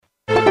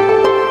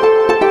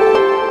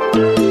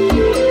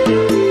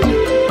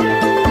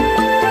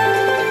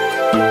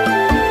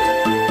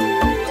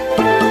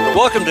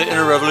Welcome to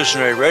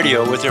Inter-Revolutionary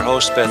Radio with your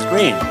host, Beth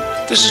Green.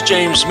 This is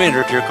James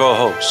Maynard, your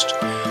co-host.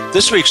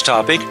 This week's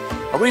topic,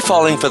 are we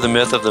falling for the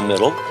myth of the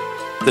middle?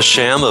 The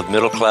sham of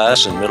middle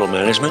class and middle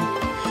management?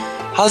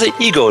 How the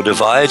ego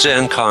divides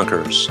and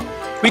conquers.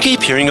 We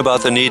keep hearing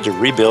about the need to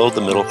rebuild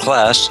the middle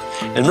class,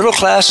 and middle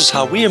class is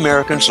how we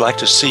Americans like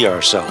to see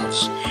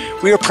ourselves.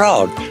 We are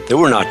proud that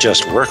we're not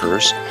just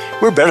workers.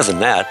 We're better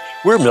than that.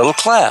 We're middle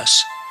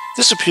class.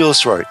 This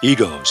appeals to our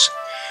egos.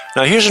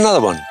 Now here's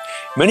another one.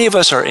 Many of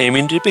us are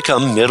aiming to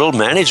become middle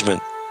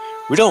management.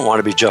 We don't want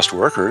to be just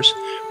workers.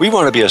 We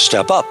want to be a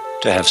step up,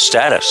 to have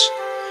status.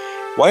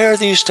 Why are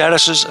these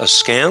statuses a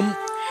scam?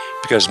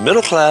 Because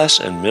middle class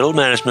and middle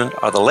management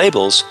are the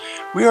labels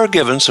we are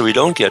given so we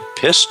don't get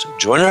pissed,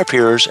 join our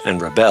peers,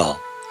 and rebel.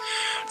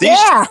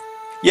 Yeah.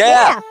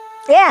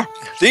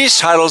 These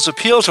titles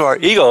appeal to our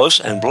egos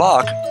and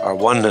block our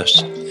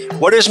oneness.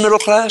 What is middle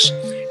class?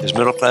 Is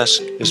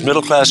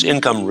middle class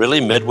income really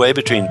midway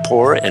between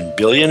poor and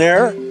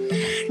billionaire?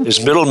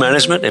 Is middle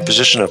management a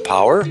position of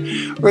power,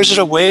 or is it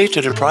a way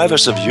to deprive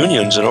us of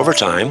unions and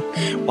overtime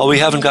while we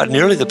haven't got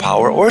nearly the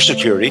power or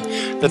security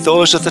that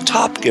those at the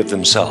top give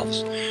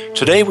themselves?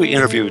 Today we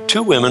interview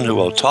two women who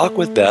will talk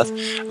with Beth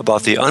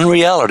about the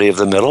unreality of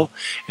the middle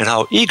and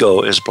how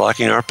ego is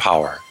blocking our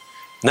power.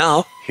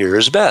 Now, here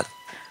is Beth.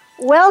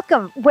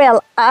 Welcome.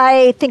 Well,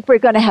 I think we're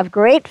going to have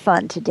great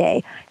fun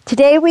today.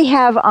 Today we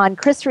have on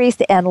Chris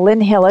Reese and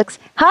Lynn Hillocks.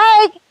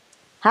 Hi,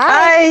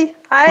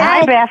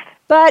 Beth.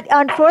 But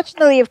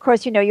unfortunately, of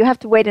course, you have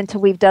to wait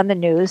until we've done the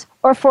news,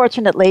 or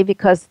fortunately,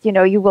 because,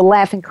 you will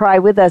laugh and cry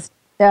with us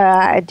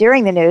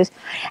during the news.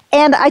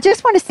 And I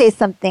just want to say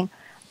something.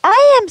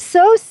 I am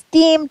so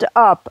steamed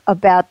up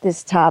about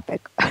this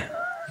topic.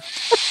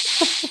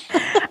 This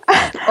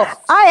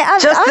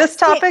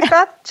topic,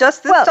 Beth?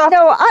 Just this topic?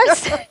 No,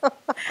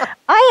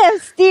 I am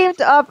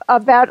steamed up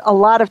about a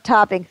lot of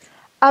topics,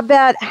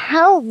 about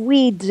how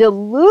we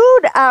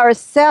delude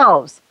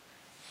ourselves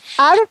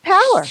out of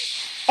power.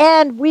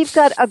 And we've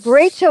got a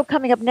great show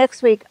coming up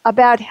next week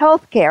about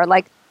healthcare.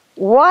 Like,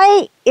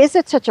 why is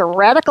it such a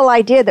radical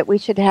idea that we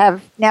should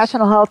have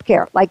national health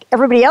care? Like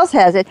everybody else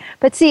has it.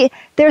 But see,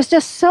 there's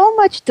just so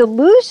much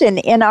delusion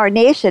in our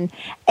nation,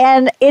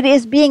 and it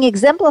is being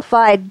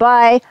exemplified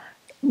by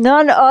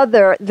none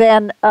other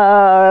than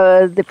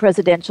the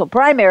presidential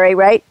primary,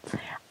 right?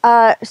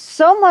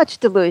 So much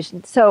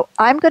delusion. So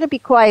I'm going to be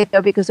quiet,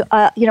 though, because,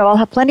 I'll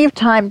have plenty of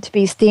time to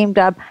be steamed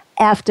up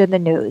after the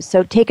news.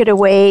 So take it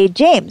away,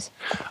 James.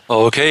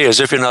 Okay,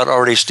 as if you're not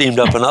already steamed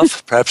up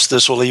enough, perhaps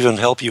this will even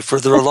help you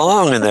further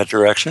along in that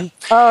direction.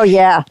 Oh,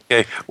 yeah.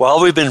 Okay,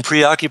 while we've been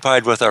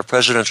preoccupied with our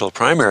presidential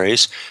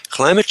primaries,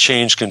 climate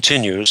change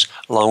continues,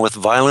 along with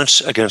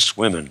violence against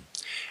women.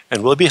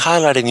 And we'll be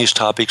highlighting these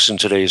topics in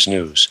today's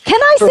news. Can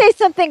I say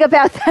something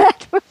about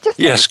that?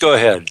 Yes, go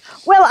ahead.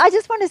 Well, I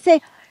just want to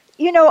say,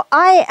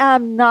 I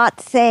am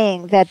not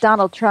saying that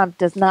Donald Trump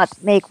does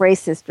not make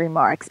racist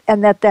remarks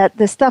and that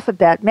the stuff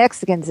about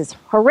Mexicans is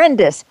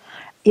horrendous.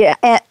 Yeah,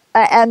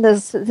 and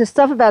the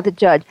stuff about the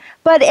judge.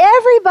 But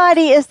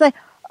everybody is like,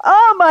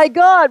 oh, my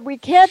God, we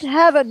can't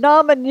have a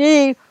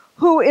nominee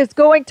who is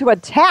going to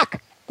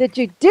attack the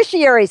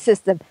judiciary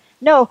system.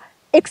 No,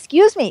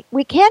 excuse me,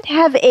 we can't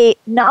have a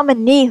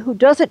nominee who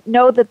doesn't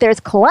know that there's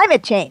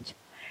climate change.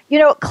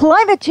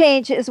 Climate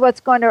change is what's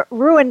going to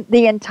ruin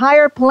the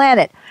entire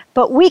planet.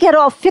 But we get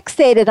all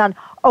fixated on,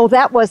 oh,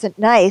 that wasn't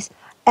nice.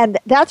 And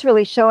that's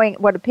really showing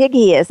what a pig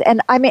he is.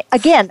 And I mean,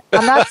 again,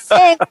 I'm not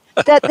saying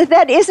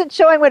that isn't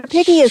showing what a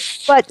pig he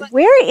is. But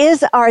where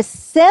is our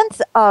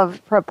sense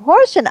of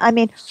proportion? I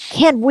mean,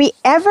 can we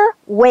ever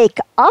wake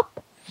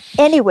up?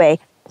 Anyway,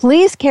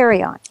 please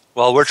carry on.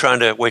 Well, we're trying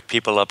to wake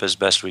people up as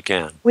best we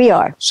can. We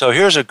are. So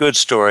here's a good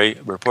story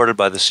reported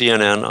by the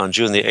CNN on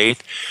June the 8th.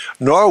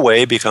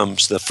 Norway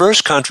becomes the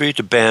first country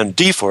to ban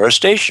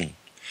deforestation.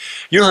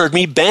 You heard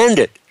me, banned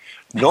it.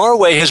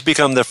 Norway has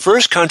become the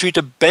first country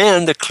to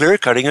ban the clear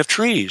cutting of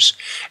trees,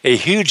 a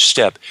huge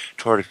step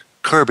toward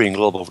curbing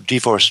global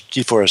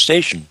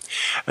deforestation.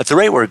 At the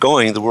rate we're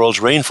going, the world's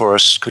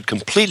rainforests could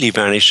completely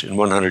vanish in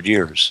 100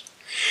 years.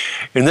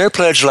 In their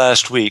pledge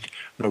last week,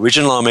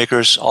 Norwegian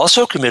lawmakers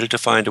also committed to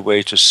find a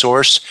way to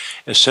source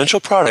essential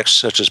products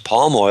such as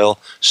palm oil,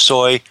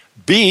 soy,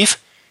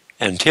 beef,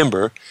 and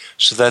timber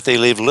so that they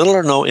leave little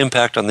or no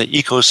impact on the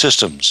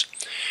ecosystems.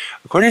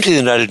 According to the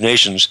United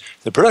Nations,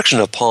 the production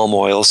of palm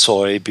oil,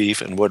 soy,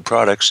 beef, and wood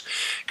products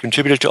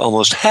contributed to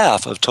almost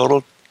half of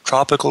total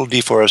tropical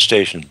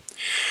deforestation.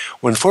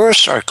 When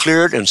forests are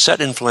cleared and set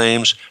in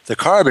flames, the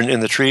carbon in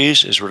the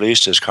trees is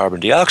released as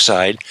carbon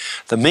dioxide,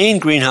 the main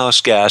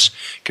greenhouse gas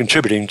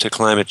contributing to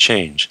climate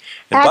change.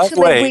 And actually, by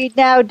the way, we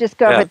now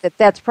discovered that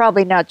that's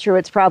probably not true.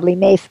 It's probably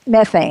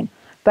methane.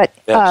 But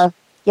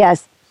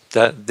yes.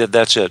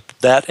 That's it.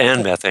 That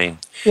and methane.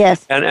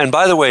 Yes. And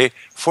by the way,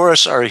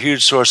 forests are a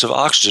huge source of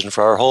oxygen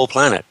for our whole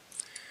planet.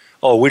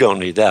 Oh, we don't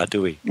need that,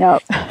 do we? No.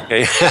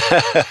 Okay.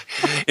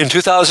 In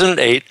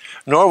 2008,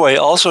 Norway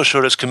also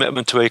showed its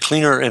commitment to a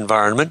cleaner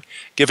environment,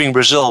 giving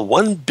Brazil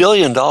 $1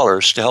 billion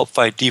to help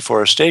fight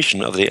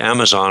deforestation of the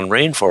Amazon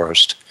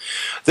rainforest.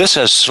 This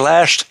has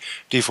slashed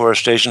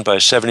deforestation by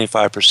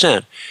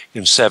 75%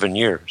 in 7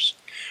 years.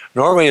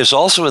 Norway is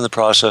also in the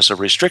process of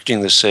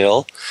restricting the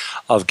sale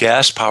of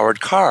gas-powered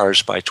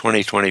cars by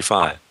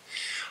 2025.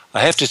 I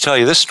have to tell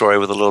you this story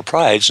with a little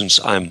pride since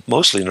I'm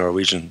mostly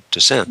Norwegian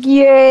descent.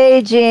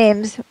 Yay,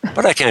 James.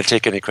 But I can't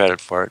take any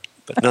credit for it,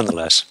 but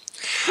nonetheless.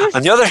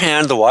 On the other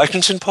hand, the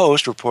Washington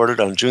Post reported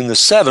on June the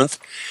 7th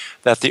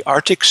that the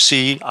Arctic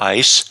sea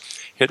ice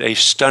hit a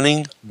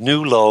stunning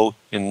new low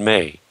in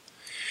May.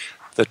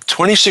 The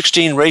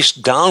 2016 race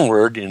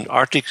downward in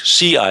Arctic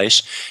sea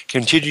ice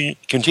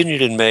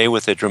continued in May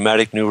with a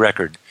dramatic new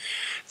record.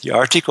 The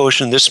Arctic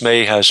Ocean this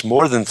May has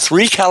more than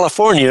 3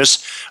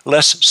 Californias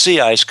less sea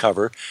ice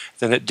cover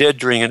than it did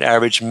during an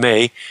average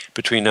May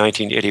between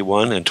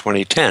 1981 and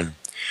 2010.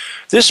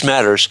 This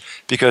matters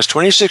because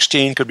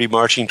 2016 could be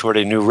marching toward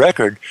a new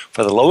record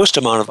for the lowest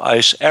amount of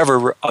ice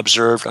ever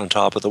observed on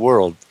top of the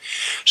world,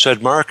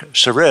 said Mark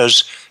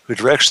Serres, who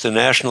directs the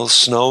National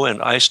Snow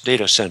and Ice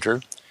Data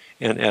Center,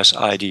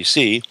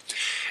 NSIDC.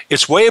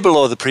 It's way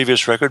below the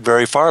previous record,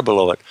 very far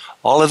below it.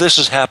 All of this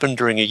has happened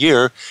during a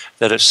year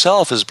that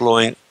itself is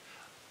blowing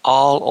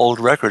all old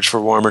records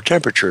for warmer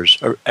temperatures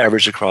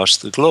averaged across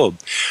the globe.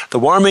 The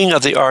warming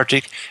of the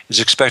Arctic is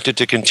expected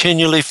to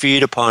continually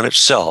feed upon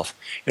itself.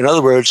 In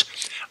other words,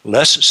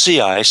 less sea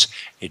ice,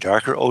 a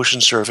darker ocean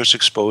surface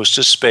exposed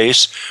to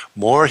space,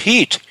 more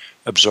heat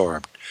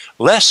absorbed,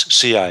 less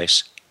sea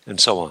ice, and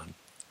so on.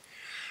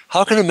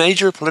 How can a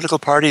major political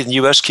party in the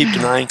U.S. keep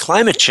denying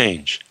climate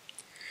change?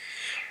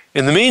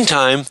 In the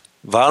meantime,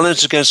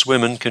 violence against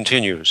women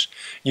continues.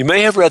 You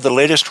may have read the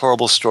latest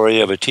horrible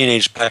story of a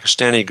teenage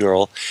Pakistani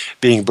girl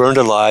being burned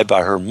alive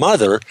by her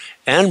mother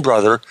and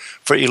brother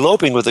for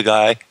eloping with a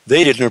guy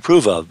they didn't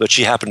approve of, but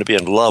she happened to be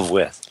in love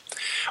with.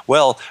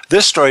 Well,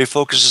 this story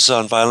focuses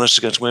on violence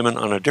against women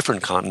on a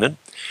different continent.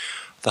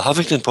 The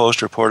Huffington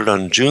Post reported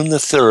on June the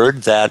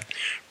 3rd that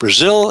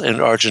Brazil and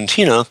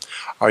Argentina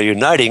are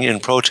uniting in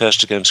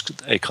protest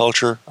against a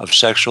culture of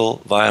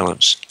sexual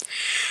violence.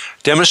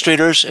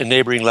 Demonstrators in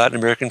neighboring Latin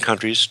American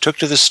countries took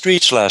to the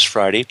streets last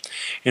Friday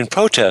in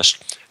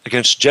protest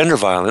against gender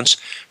violence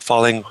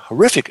following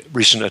horrific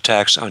recent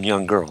attacks on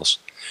young girls.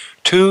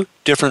 2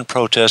 different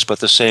protests, but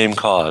the same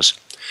cause: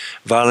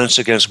 violence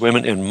against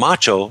women in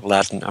macho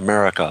Latin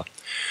America.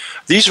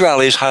 These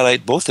rallies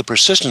highlight both the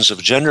persistence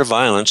of gender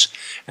violence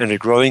and a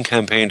growing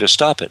campaign to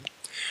stop it.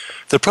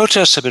 The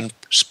protests have been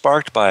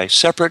sparked by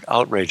separate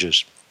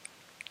outrages.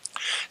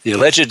 The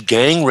alleged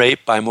gang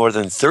rape by more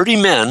than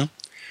 30 men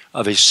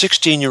of a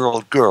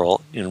 16-year-old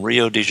girl in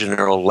Rio de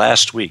Janeiro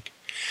last week,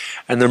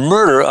 and the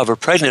murder of a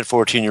pregnant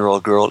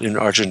 14-year-old girl in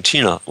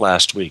Argentina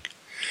last week.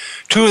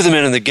 2 of the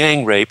men in the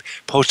gang rape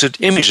posted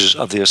images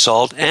of the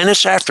assault and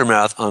its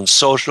aftermath on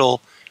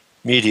social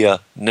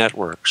media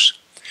networks.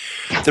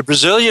 The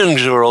Brazilian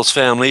girl's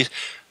family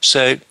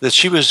say that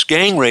she was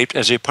gang raped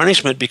as a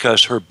punishment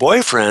because her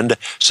boyfriend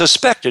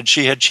suspected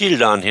she had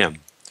cheated on him.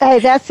 Hey,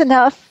 that's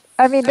enough.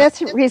 I mean,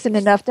 that's reason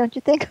enough, don't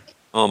you think?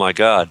 Oh, my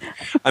God.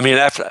 I mean,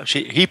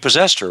 he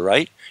possessed her,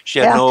 right? She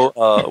had no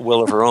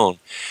will of her own.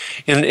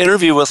 In an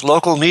interview with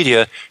local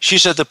media, she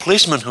said the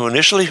policeman who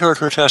initially heard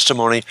her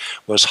testimony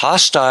was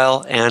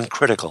hostile and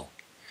critical.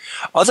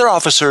 Other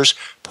officers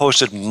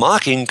posted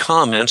mocking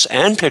comments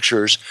and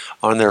pictures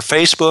on their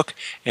Facebook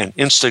and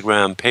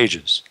Instagram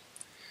pages.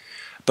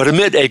 But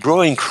amid a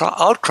growing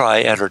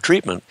outcry at her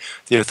treatment,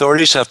 the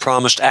authorities have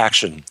promised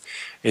action.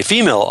 A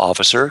female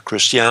officer,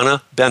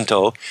 Cristiana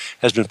Bento,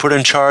 has been put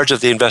in charge of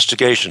the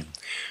investigation.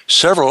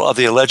 Several of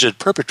the alleged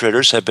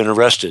perpetrators have been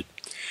arrested.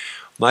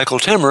 Michael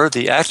Timmer,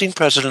 the acting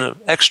president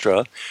of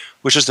Extra,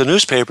 which is the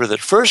newspaper that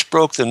first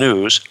broke the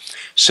news,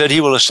 said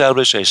he will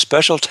establish a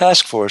special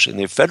task force in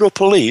the federal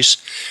police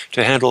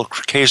to handle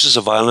cases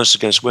of violence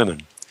against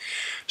women.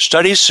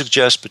 Studies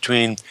suggest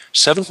between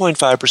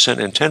 7.5%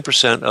 and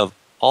 10% of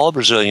all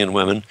Brazilian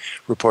women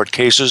report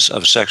cases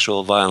of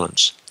sexual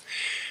violence.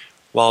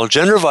 While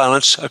gender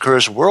violence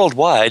occurs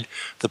worldwide,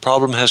 the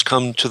problem has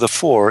come to the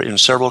fore in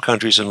several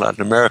countries in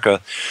Latin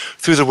America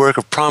through the work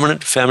of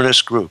prominent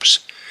feminist groups.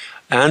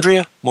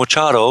 Andrea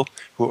Machado,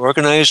 who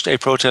organized a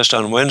protest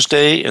on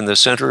Wednesday in the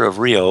center of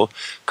Rio,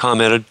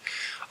 commented,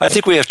 "I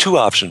think we have 2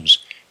 options.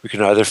 We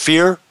can either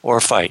fear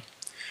or fight.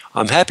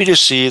 I'm happy to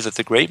see that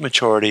the great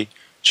majority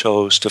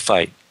chose to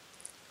fight."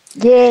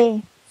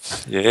 Yay.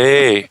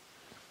 Yay.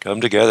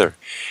 Come together.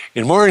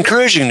 In more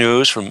encouraging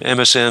news from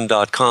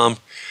MSN.com,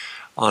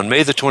 on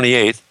May the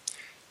 28th,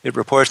 it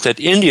reports that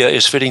India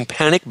is fitting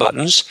panic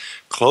buttons,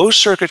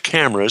 closed-circuit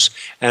cameras,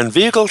 and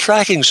vehicle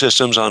tracking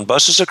systems on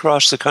buses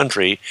across the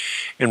country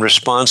in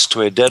response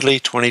to a deadly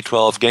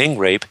 2012 gang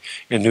rape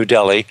in New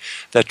Delhi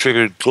that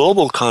triggered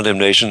global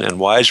condemnation and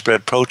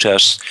widespread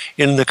protests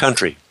in the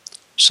country.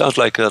 Sounds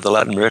like the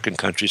Latin American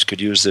countries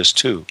could use this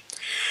too.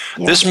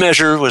 Yeah. This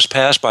measure was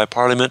passed by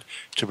Parliament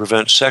to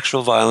prevent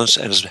sexual violence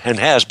and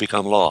has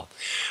become law.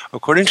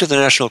 According to the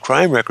National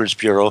Crime Records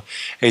Bureau,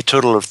 a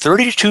total of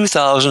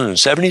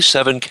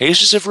 32,077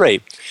 cases of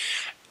rape,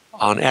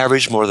 on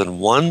average more than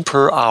 1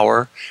 per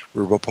hour,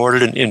 were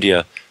reported in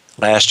India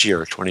last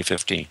year,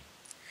 2015.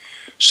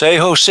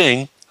 Seho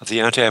Singh of the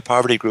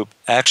anti-poverty group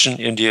Action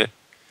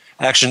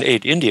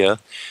Aid India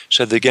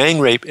said the gang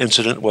rape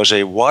incident was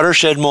a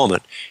watershed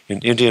moment in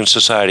Indian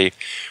society,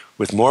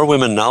 with more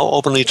women now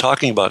openly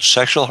talking about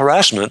sexual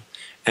harassment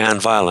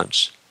and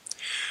violence.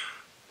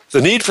 The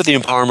need for the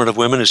empowerment of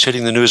women is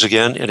hitting the news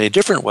again in a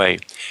different way.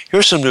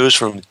 Here's some news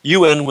from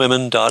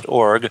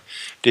unwomen.org,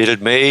 dated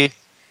May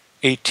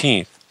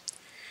 18th.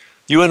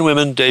 UN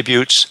Women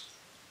debuts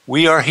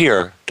We Are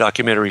Here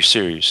documentary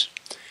series.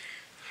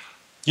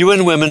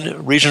 UN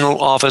Women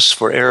Regional Office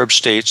for Arab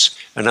States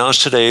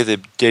announced today the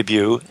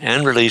debut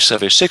and release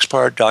of a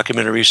 6-part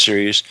documentary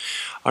series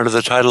under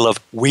the title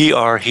of We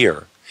Are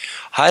Here,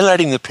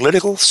 highlighting the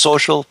political,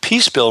 social,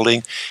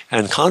 peace-building,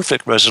 and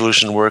conflict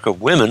resolution work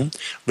of women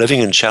living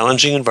in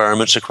challenging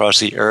environments across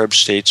the Arab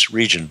States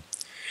region.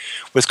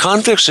 With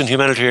conflicts and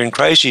humanitarian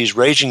crises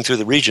raging through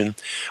the region,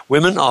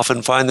 women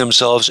often find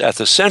themselves at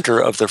the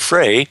center of the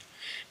fray,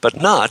 but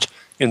not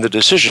in the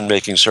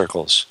decision-making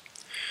circles.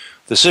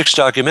 The 6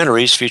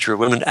 documentaries feature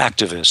women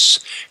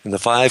activists in the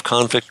 5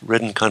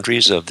 conflict-ridden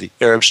countries of the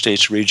Arab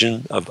States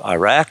region of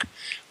Iraq,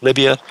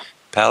 Libya,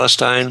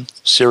 Palestine,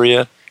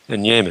 Syria,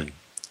 and Yemen.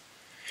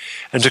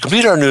 And to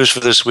complete our news for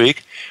this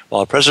week,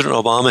 while President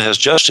Obama has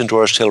just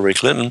endorsed Hillary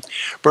Clinton,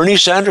 Bernie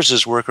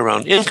Sanders' work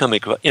around income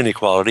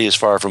inequality is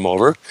far from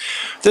over.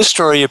 This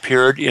story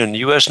appeared in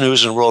U.S.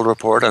 News & World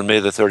Report on May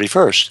the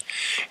 31st.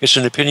 It's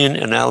an opinion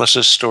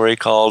analysis story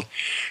called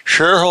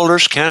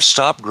Shareholders Can't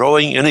Stop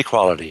Growing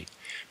Inequality,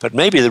 but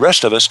maybe the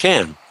rest of us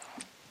can.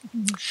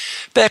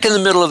 Back in the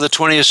middle of the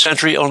 20th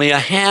century, only a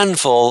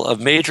handful of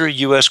major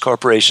U.S.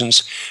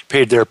 corporations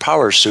paid their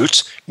power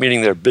suits,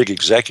 meaning their big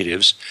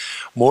executives,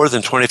 more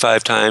than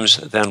 25 times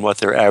than what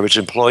their average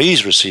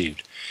employees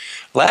received.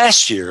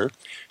 Last year,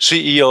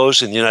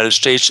 CEOs in the United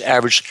States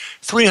averaged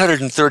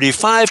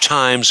 335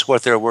 times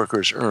what their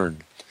workers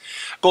earned.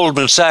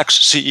 Goldman Sachs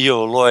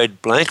CEO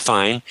Lloyd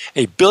Blankfein,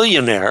 a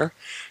billionaire,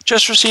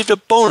 just received a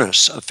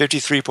bonus of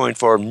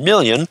 $53.4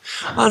 million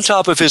on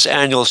top of his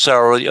annual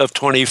salary of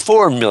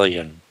 $24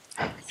 million.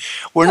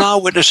 We're now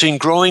witnessing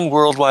growing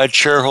worldwide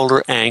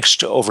shareholder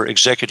angst over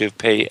executive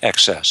pay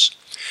excess.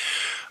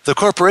 The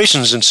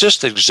corporations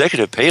insist that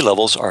executive pay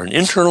levels are an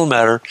internal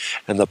matter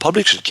and the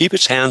public should keep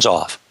its hands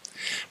off.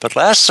 But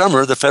last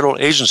summer, the federal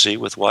agency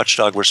with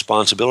watchdog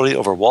responsibility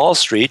over Wall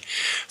Street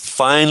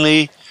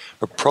finally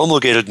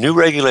promulgated new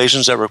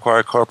regulations that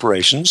require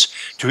corporations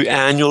to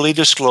annually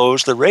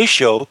disclose the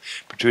ratio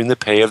between the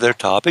pay of their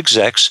top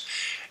execs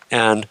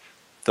and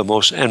the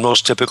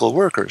most typical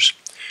workers.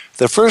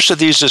 The first of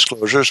these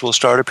disclosures will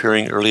start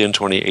appearing early in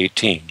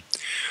 2018.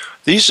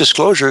 These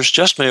disclosures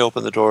just may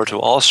open the door to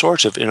all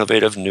sorts of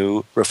innovative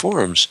new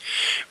reforms.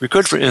 We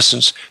could, for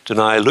instance,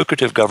 deny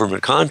lucrative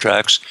government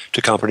contracts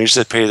to companies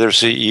that pay their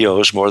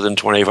CEOs more than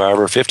 25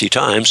 or 50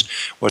 times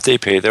what they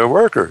pay their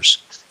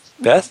workers.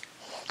 Beth?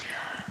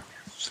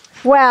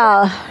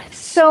 Wow,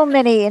 so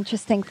many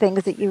interesting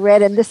things that you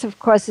read, and this, of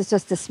course, is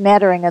just a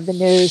smattering of the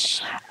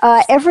news.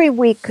 Every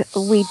week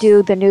we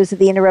do the news of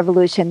the Inner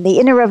Revolution. The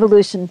Inner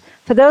Revolution,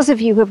 for those of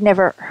you who have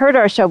never heard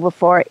our show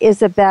before,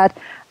 is about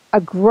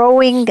a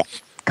growing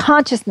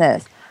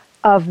consciousness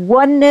of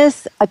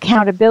oneness,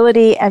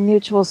 accountability, and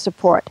mutual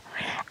support.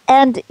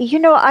 And, you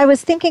know, I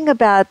was thinking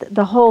about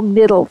the whole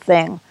middle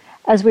thing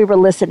as we were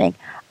listening.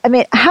 I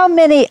mean, how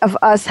many of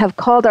us have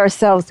called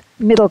ourselves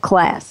middle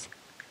class?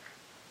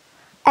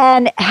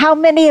 And how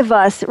many of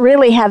us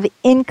really have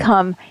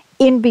income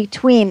in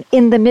between,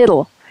 in the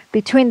middle,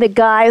 between the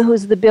guy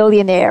who's the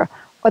billionaire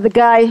or the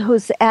guy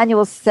whose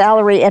annual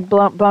salary and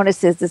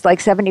bonuses is like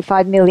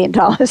 $75 million?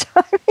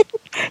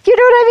 You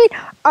know what I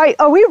mean?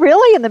 Are we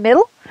really in the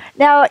middle?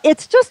 Now,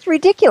 it's just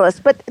ridiculous,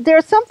 but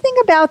there's something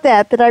about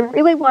that I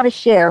really want to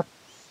share.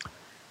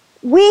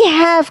 We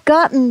have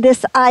gotten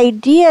this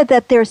idea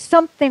that there's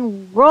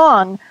something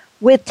wrong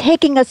with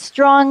taking a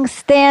strong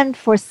stand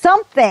for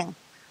something.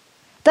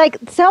 Like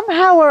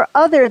somehow or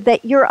other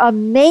that you're a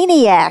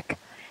maniac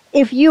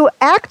if you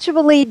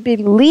actually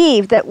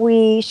believe that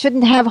we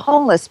shouldn't have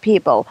homeless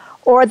people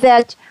or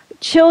that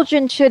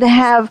children should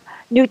have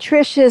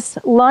nutritious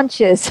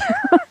lunches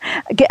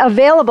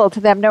available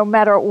to them no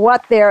matter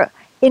what their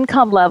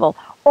income level,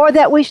 or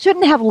that we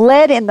shouldn't have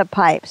lead in the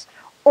pipes,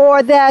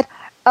 or that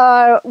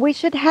we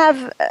should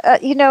have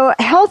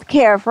health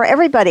care for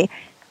everybody.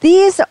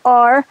 These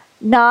are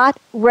not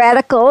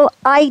radical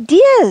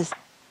ideas.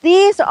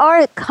 These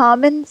are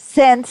common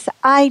sense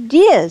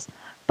ideas,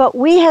 but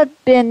we have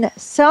been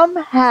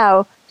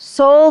somehow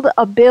sold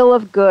a bill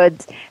of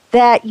goods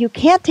that you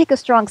can't take a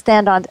strong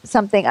stand on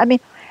something. I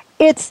mean,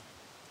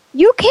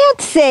 you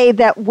can't say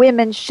that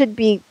women should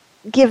be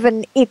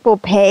given equal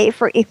pay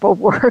for equal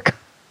work,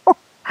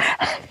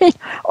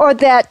 or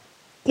that,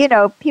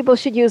 people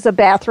should use a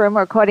bathroom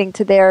according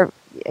to their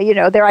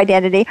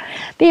identity.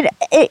 I mean,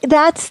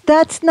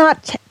 that's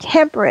not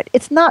temperate.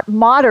 It's not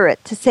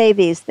moderate to say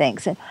these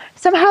things. And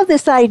somehow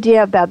this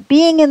idea about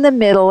being in the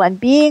middle and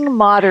being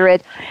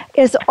moderate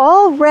is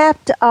all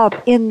wrapped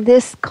up in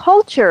this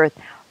culture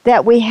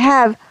that we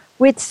have,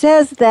 which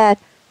says that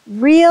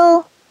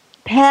real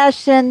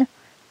passion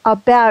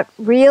about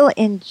real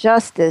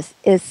injustice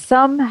is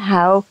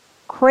somehow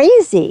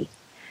crazy.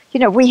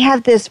 We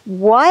have this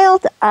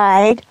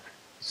wild-eyed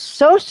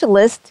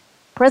socialist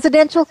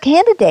presidential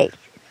candidate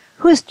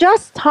who's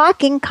just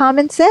talking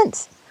common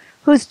sense,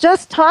 who's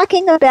just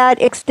talking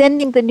about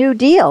extending the New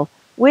Deal,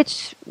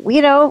 which,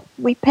 we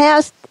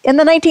passed in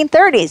the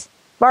 1930s, as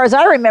far as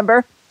I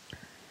remember.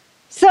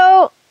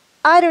 So,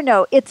 I don't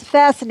know. It's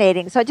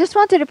fascinating. So I just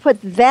wanted to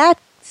put that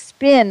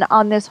spin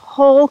on this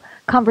whole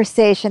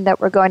conversation that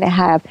we're going to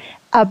have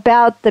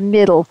about the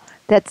middle,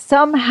 that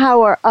somehow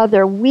or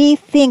other we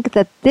think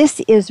that this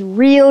is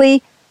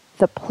really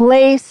the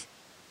place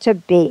to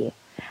be.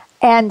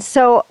 And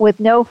so with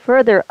no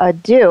further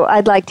ado,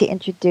 I'd like to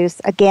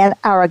introduce again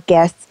our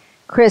guests,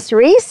 Chris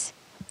Reese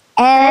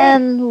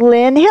and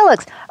Lynn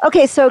Hillocks.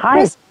 Okay, so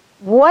Chris,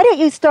 why don't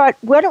we start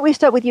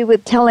with you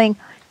with telling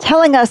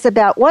us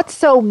about what's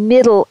so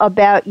middle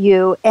about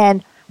you,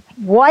 and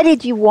why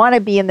did you want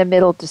to be in the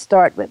middle to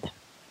start with?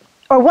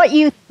 Or what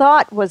you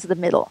thought was the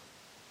middle?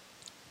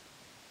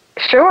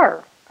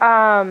 Sure.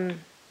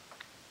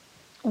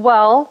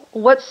 Well,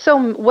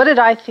 what did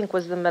I think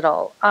was the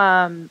middle?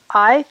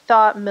 I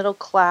thought middle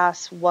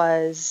class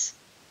was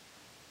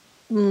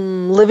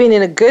living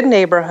in a good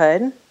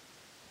neighborhood,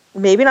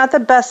 maybe not the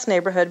best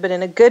neighborhood, but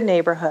in a good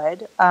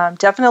neighborhood,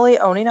 definitely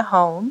owning a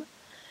home,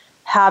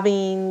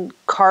 having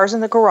cars in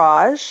the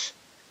garage,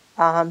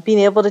 being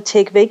able to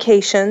take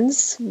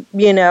vacations,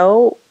 being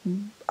able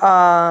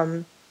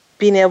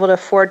to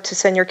afford to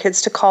send your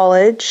kids to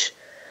college,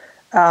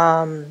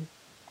 having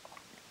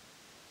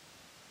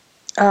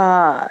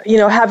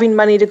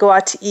money to go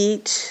out to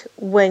eat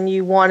when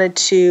you wanted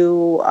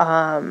to,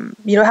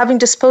 having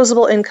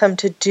disposable income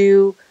to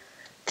do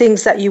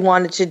things that you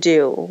wanted to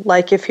do.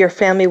 Like if your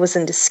family was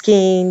into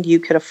skiing, you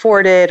could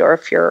afford it, or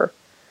if your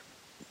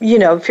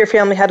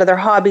family had other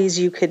hobbies,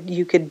 you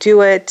could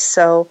do it.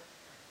 So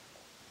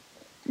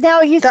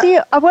now, see,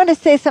 I want to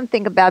say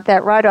something about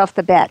that right off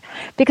the bat,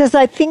 because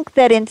I think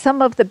that in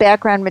some of the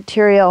background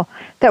material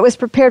that was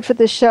prepared for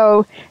the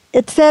show,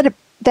 it said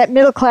that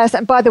middle class,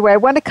 and by the way,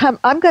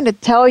 I'm going to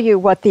tell you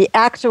what the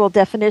actual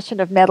definition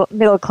of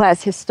middle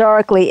class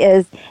historically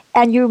is,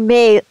 and you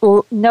may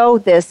know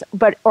this,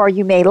 or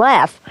you may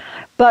laugh.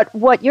 But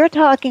what you're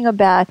talking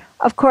about,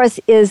 of course,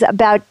 is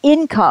about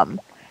income.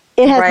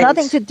 It has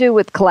nothing to do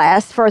with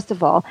class, first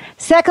of all.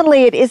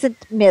 Secondly, it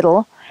isn't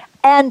middle.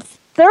 And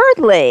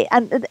thirdly,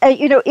 and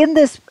in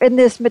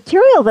this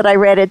material that I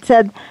read, it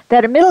said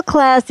that a middle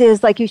class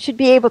is like you should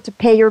be able to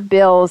pay your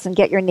bills and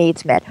get your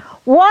needs met.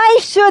 Why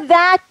should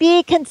that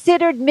be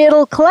considered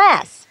middle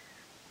class?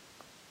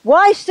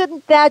 Why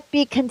shouldn't that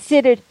be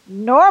considered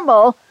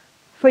normal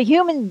for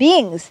human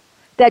beings?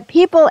 That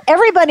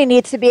everybody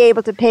needs to be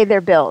able to pay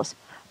their bills.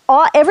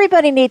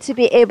 Everybody needs to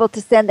be able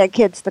to send their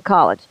kids to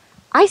college.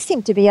 I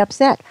seem to be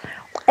upset.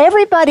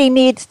 Everybody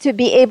needs to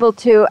be able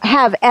to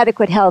have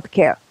adequate health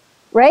care,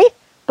 right?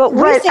 But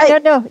we say,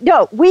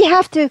 no, we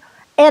have to,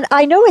 and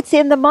I know it's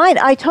in the mind.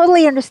 I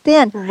totally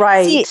understand.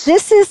 Right. See,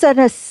 this is an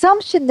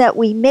assumption that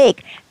we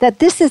make, that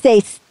this is a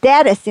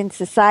status in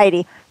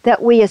society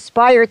that we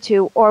aspire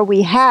to or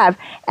we have,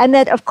 and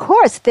that, of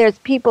course, there's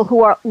people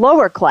who are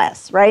lower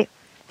class, right?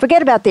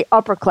 Forget about the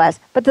upper class,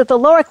 but that the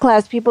lower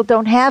class people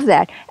don't have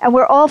that. And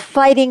we're all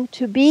fighting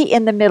to be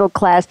in the middle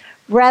class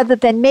rather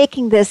than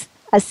making this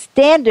a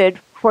standard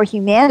for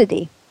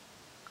humanity.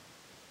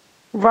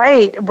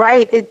 Right.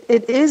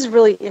 It is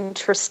really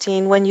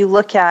interesting when you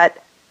look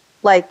at,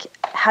 like,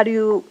 how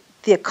do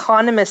the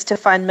economists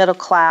define middle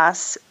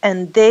class,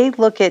 and they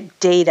look at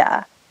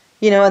data,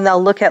 and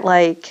they'll look at,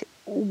 like,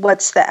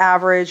 what's the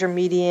average or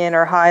median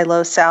or high,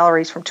 low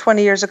salaries from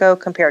 20 years ago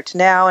compared to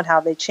now and how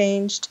they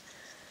changed.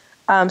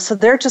 So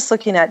they're just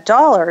looking at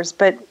dollars,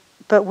 but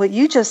what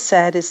you just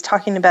said is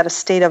talking about a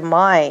state of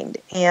mind.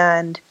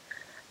 And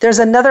there's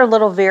another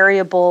little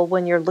variable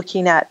when you're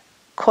looking at,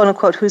 quote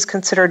unquote, who's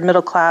considered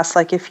middle class.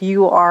 Like if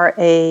you are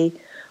a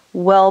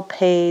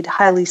well-paid,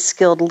 highly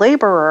skilled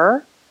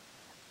laborer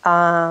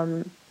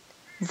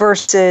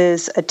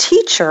versus a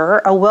teacher,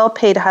 a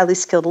well-paid, highly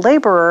skilled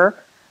laborer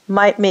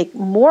might make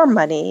more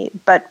money,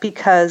 but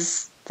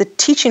because the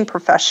teaching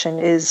profession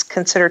is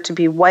considered to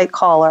be white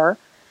collar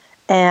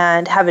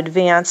and have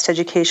advanced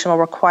educational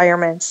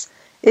requirements,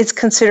 it's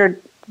considered,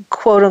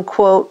 quote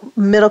unquote,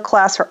 middle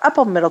class or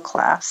upper middle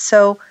class.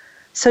 So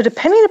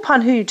depending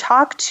upon who you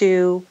talk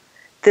to,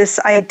 this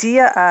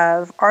idea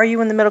of, are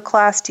you in the middle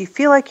class? Do you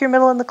feel like you're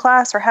middle in the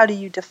class? Or how do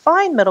you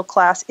define middle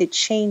class? It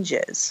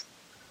changes.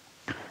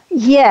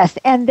 Yes,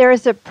 and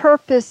there's a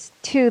purpose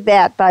to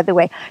that, by the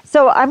way.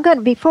 So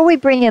before we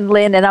bring in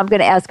Lynn, and I'm going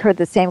to ask her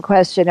the same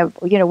question of,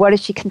 what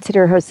does she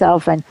consider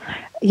herself, and,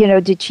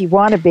 did she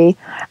want to be?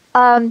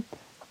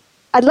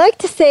 I'd like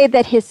to say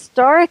that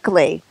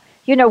historically,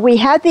 we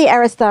had the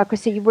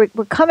aristocracy. We're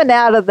coming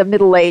out of the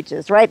Middle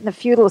Ages, right, in the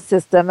feudal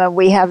system, and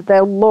we have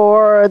the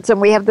lords,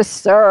 and we have the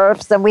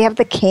serfs, and we have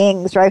the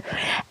kings, right?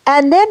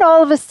 And then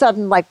all of a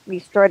sudden, like, we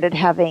started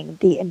having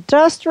the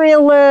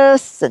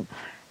industrialists,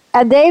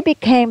 and they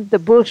became the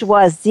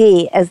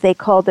bourgeoisie, as they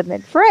called them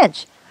in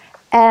French.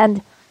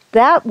 And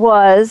that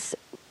was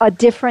a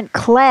different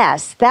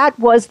class. That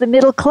was the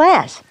middle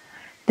class.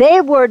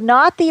 They were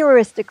not the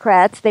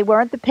aristocrats. They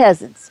weren't the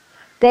peasants.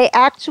 They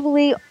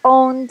actually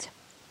owned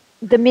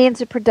the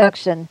means of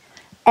production,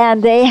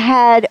 and they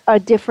had a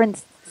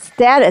different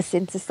status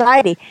in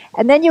society.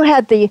 And then you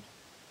had the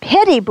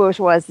petty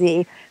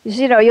bourgeoisie.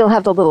 You'll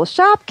have the little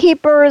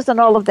shopkeepers and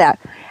all of that.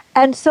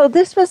 And so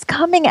this was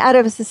coming out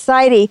of a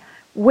society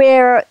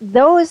where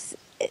those,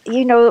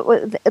 the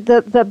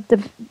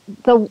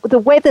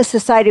way the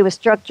society was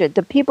structured,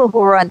 the people who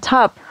were on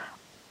top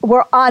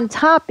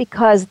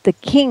because the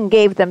king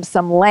gave them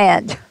some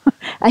land.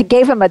 I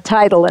gave him a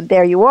title, and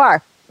there you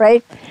are,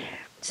 right?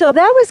 So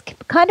that was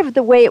kind of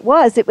the way it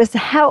was. It was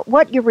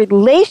what your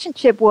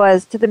relationship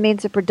was to the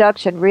means of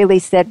production really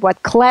said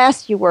what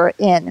class you were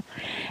in.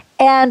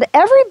 And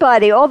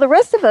everybody, all the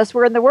rest of us,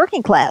 were in the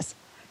working class,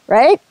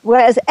 right?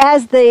 Whereas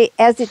as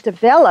it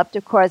developed,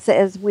 of course,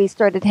 as we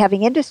started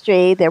having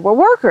industry, there were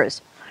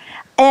workers,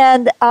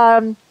 and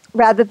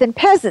rather than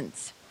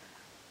peasants,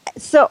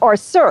 or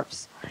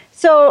serfs.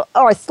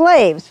 Or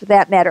slaves, for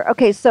that matter.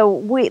 Okay,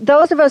 so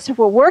those of us who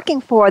were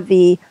working for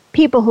the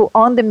people who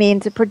owned the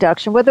means of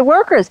production were the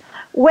workers.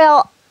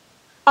 Well,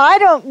 I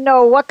don't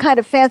know what kind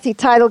of fancy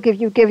title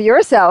you give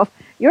yourself.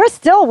 You're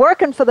still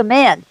working for the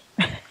man.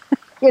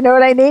 You know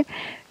what I mean?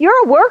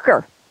 You're a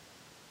worker.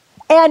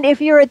 And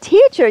if you're a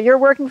teacher, you're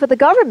working for the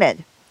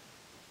government.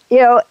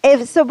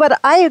 But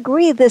I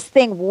agree, this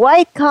thing,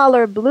 white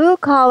collar, blue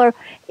collar,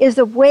 is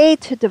a way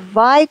to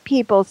divide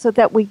people so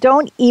that we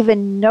don't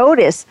even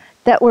notice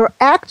that we're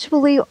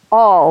actually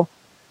all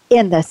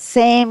in the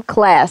same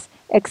class,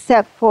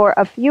 except for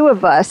a few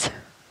of us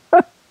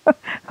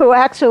who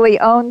actually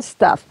own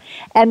stuff.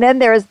 And then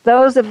there's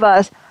those of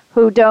us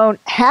who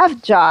don't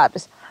have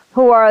jobs,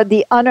 who are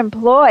the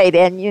unemployed,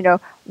 and,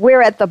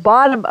 we're at the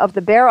bottom of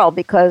the barrel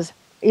because,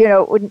 we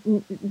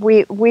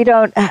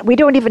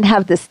don't even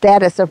have the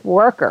status of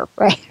worker,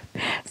 right?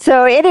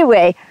 So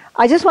anyway,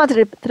 I just wanted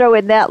to throw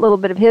in that little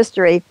bit of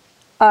history,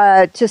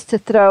 just to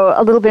throw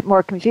a little bit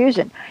more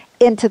confusion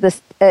into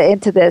this.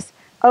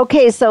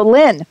 Okay, so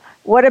Lynn,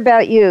 what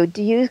about you?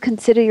 Do you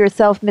consider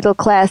yourself middle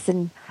class,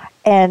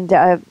 and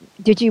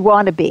did you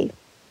want to be?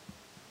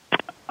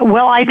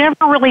 Well, I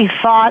never really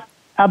thought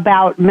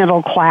about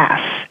middle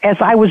class. As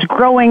I was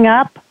growing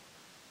up,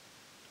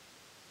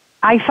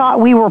 I thought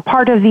we were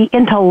part of the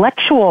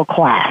intellectual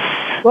class.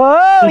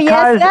 Whoa,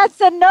 yes, that's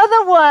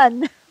another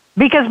one.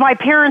 Because my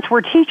parents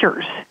were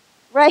teachers.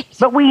 Right.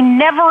 But we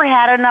never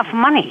had enough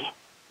money.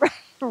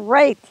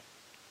 Right.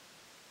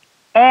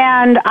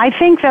 And I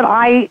think that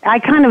I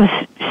kind of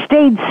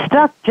stayed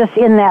stuck just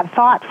in that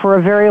thought for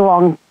a very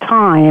long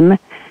time.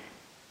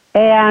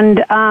 And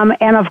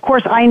of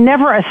course, I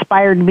never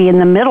aspired to be in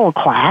the middle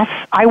class.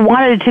 I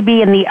wanted to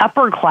be in the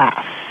upper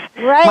class.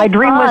 Right. My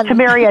dream was to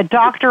marry a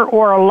doctor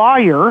or a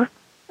lawyer.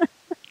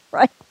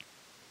 Right.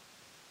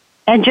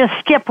 And just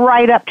skip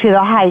right up to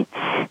the heights.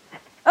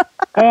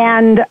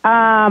 And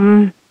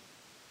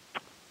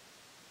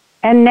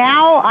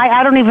now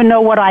I don't even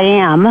know what I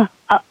am.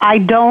 I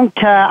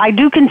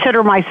do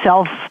consider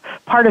myself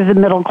part of the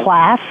middle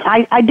class.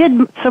 I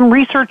did some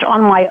research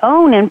on my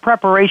own in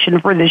preparation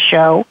for this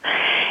show,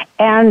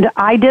 and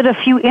I did a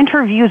few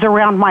interviews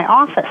around my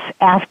office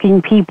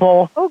asking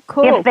people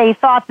if they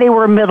thought they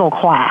were middle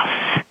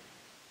class.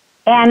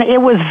 And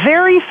it was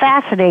very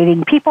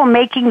fascinating. People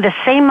making the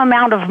same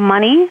amount of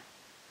money,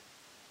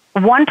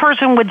 one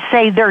person would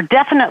say they're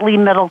definitely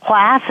middle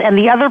class, and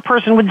the other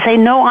person would say,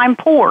 no, I'm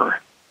poor.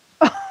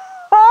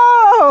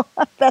 Oh,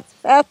 that's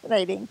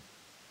fascinating.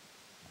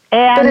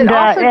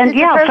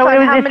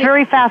 It's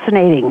very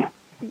fascinating.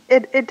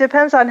 It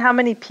depends on how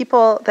many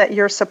people that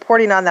you're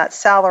supporting on that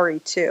salary,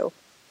 too.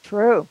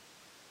 True.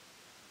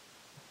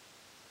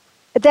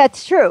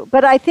 That's true.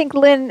 But I think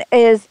Lynn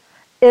is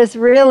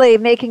really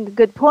making a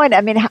good point.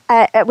 I mean,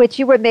 which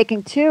you were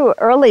making too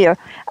earlier,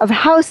 of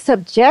how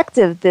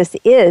subjective this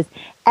is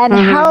and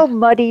how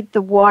muddied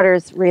the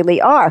waters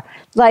really are.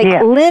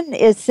 Like Lynn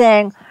is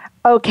saying,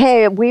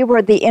 okay, we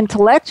were the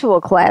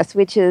intellectual class,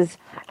 which is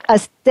a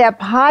step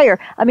higher.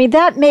 I mean,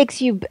 that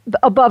makes you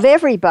above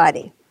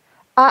everybody.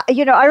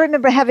 I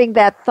remember having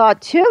that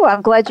thought too.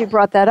 I'm glad you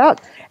brought that up.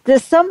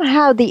 That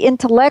somehow the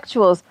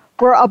intellectuals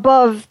were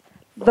above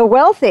the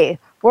wealthy,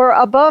 were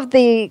above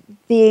the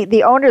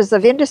owners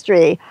of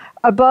industry,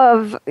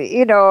 above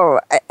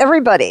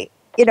everybody.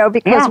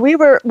 Because we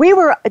were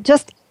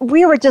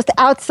just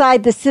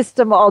outside the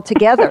system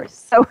altogether.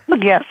 So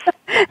yes.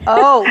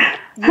 Oh,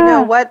 you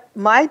know what?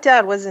 My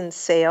dad was in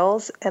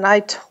sales, and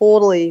I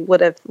totally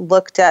would have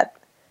looked at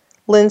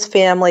Lynn's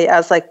family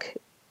as like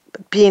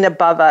being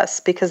above us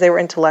because they were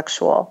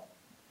intellectual.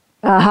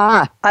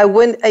 Uh-huh. I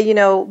wouldn't,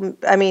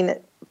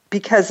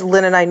 because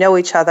Lynn and I know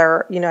each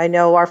other, I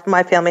know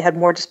my family had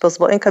more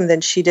disposable income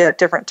than she did at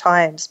different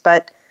times,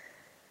 but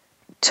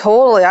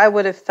totally I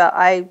would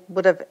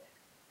have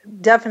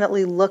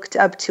definitely looked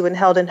up to and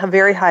held in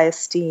very high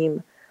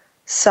esteem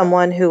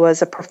someone who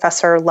was a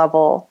professor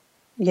level,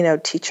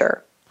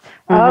 teacher.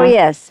 Oh,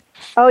 yes.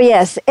 Oh,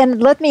 yes.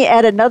 And let me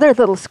add another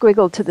little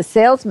squiggle to the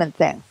salesman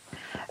thing.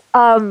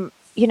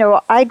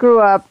 I grew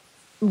up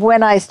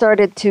when I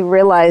started to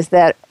realize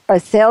that a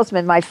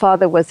salesman, my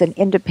father was an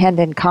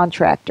independent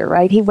contractor,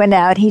 right? He went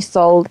out, he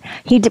sold,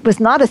 was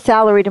not a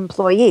salaried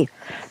employee.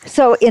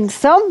 So in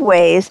some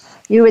ways,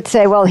 you would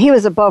say, well, he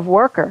was above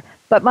worker.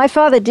 But my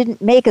father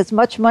didn't make as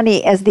much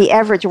money as the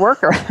average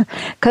worker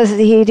because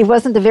he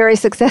wasn't a very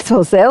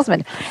successful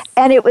salesman.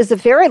 And it was a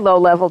very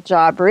low-level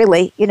job,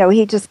 really.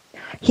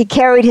 He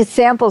carried his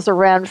samples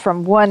around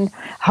from one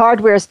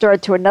hardware store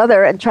to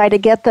another and tried to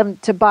get them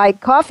to buy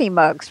coffee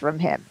mugs from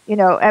him.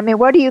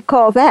 What do you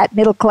call that?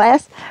 Middle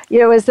class?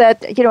 Is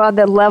that, on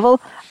the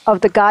level of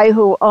the guy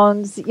who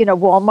owns,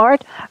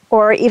 Walmart,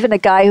 or even a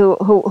guy who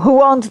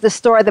owns the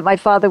store that my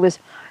father was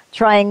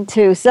trying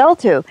to sell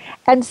to.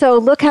 And so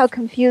look how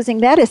confusing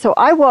that is. So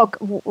I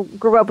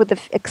grew up with a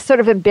sort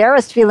of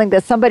embarrassed feeling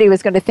that somebody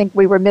was going to think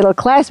we were middle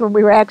class when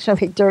we were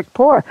actually dirt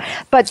poor.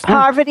 But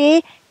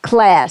poverty,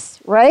 class,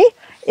 right?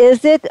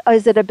 Is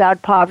it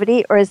about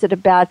poverty, or is it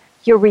about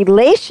your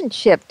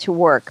relationship to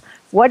work?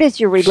 What is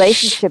your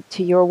relationship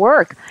to your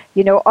work?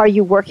 Are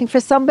you working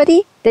for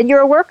somebody? Then you're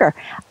a worker.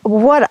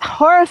 What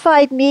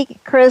horrified me,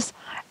 Chris,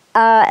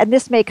 and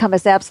this may come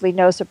as absolutely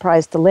no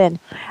surprise to Lynn,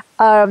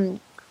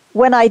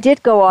 when I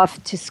did go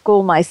off to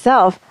school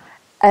myself,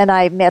 and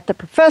I met the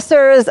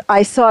professors,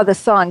 I saw the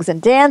songs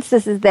and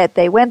dances that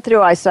they went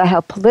through, I saw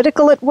how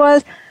political it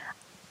was.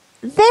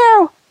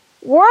 They're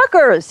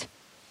workers.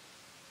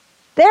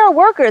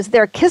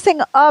 They're kissing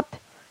up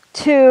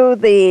to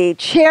the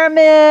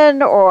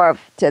chairman or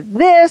to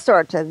this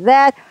or to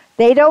that.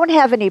 They don't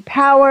have any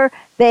power.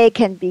 They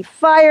can be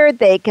fired.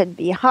 They can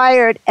be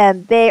hired.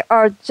 And they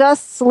are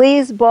just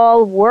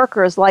sleazeball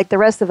workers like the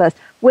rest of us,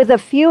 with a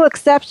few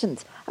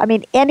exceptions. I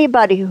mean,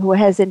 anybody who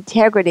has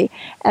integrity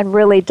and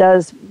really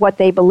does what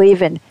they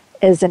believe in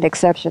is an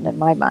exception in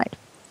my mind.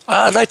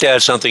 I'd like to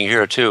add something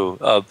here, too.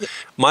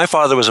 My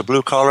father was a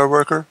blue-collar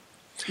worker.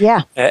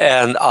 Yeah.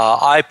 And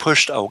I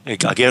pushed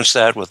against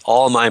that with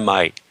all my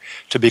might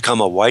to become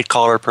a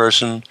white-collar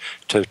person,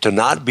 to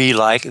not be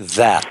like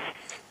that.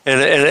 And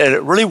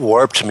it really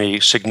warped me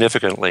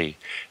significantly,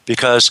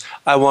 because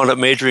I wound up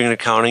majoring in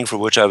accounting, for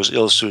which I was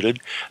ill-suited.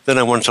 Then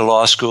I went to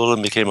law school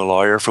and became a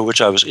lawyer, for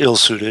which I was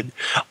ill-suited,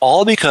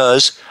 all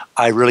because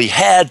I really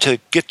had to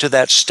get to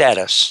that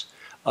status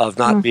of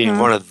not being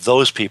one of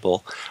those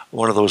people,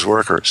 one of those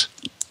workers.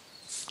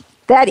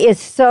 That is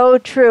so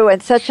true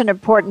and such an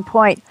important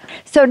point.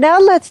 So now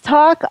let's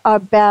talk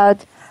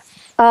about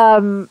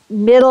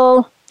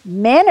middle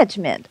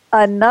management,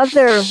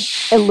 another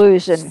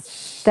illusion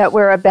that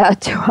we're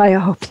about to, I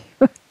hope,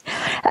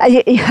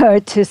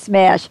 to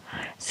smash.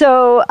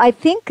 So I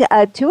think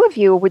two of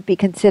you would be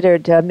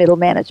considered middle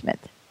management.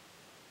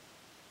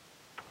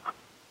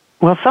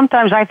 Well,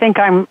 sometimes I think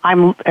I'm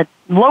at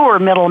lower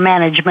middle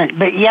management,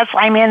 but yes,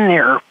 I'm in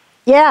there.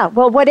 Yeah,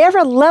 well,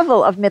 whatever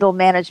level of middle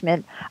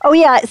management. Oh,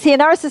 yeah, see,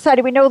 in our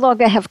society, we no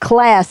longer have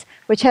class,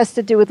 which has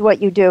to do with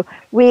what you do.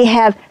 We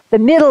have the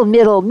middle,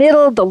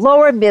 the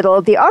lower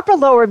middle, the upper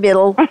lower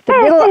middle, the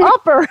middle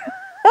upper.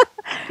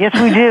 Yes,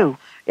 we do.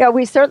 Yeah,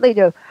 we certainly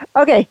do.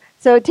 Okay,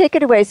 so take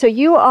it away. So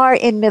you are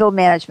in middle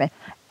management.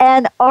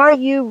 And are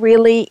you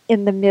really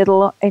in the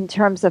middle in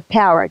terms of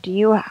power?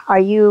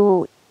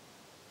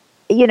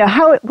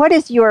 What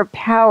is your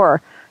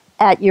power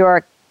at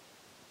your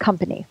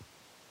company?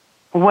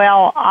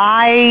 Well,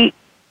 I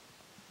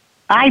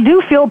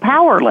do feel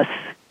powerless.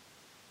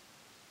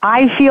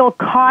 I feel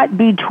caught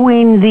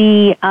between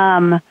the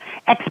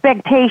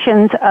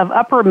expectations of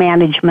upper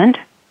management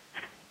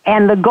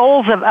and the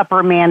goals of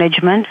upper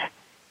management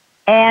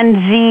and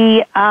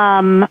the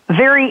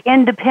very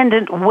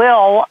independent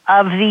will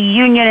of the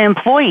union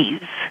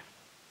employees.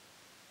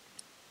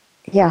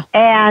 Yeah.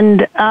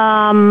 And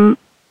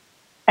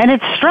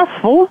it's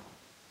stressful.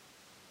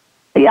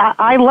 Yeah,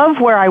 I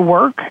love where I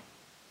work,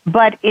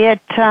 but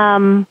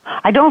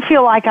I don't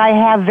feel like I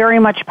have very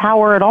much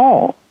power at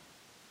all.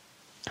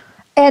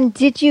 And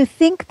did you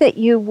think that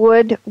you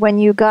would, when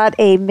you got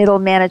a middle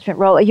management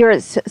role, you're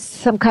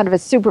some kind of a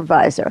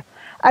supervisor?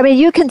 I mean,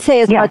 you can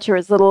say as much or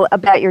as little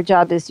about your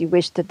job as you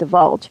wish to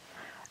divulge.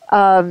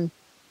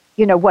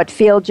 What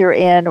field you're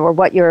in or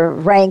what your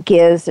rank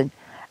is.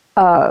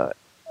 But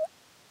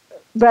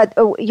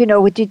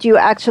did you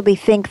actually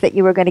think that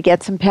you were going to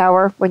get some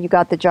power when you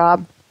got the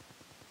job?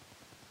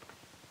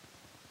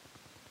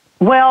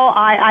 Well,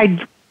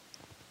 I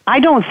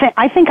don't think,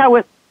 I think I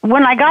would,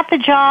 when I got the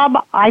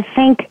job, I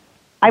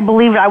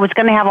believed I was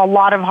going to have a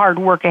lot of hard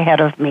work ahead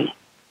of me.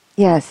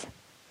 Yes.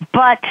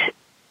 But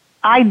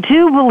I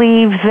do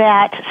believe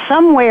that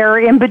somewhere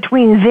in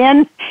between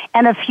then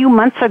and a few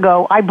months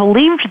ago, I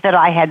believed that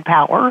I had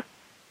power.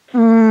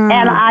 And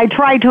I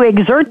tried to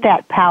exert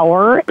that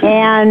power,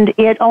 and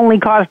it only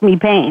caused me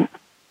pain.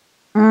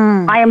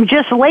 I am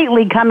just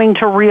lately coming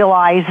to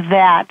realize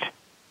that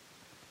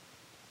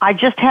I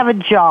just have a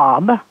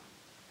job.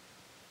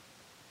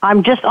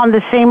 I'm just on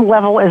the same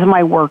level as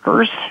my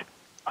workers.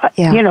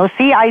 Yeah.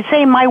 See, I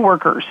say my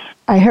workers.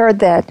 I heard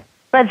that.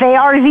 But they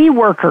are the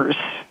workers,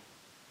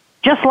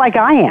 just like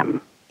I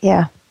am.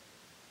 Yeah.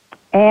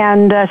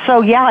 And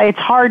it's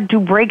hard to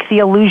break the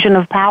illusion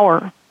of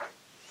power.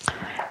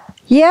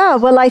 Yeah,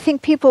 well, I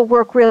think people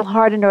work real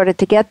hard in order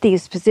to get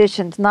these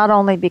positions, not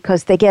only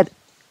because they get,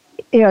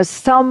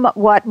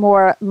 somewhat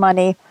more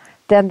money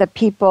than the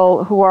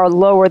people who are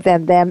lower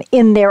than them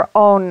in their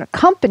own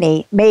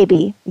company,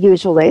 maybe,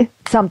 usually,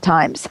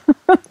 sometimes,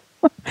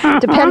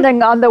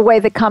 depending on the way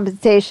the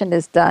compensation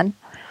is done.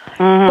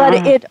 Mm-hmm.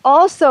 But it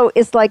also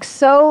is like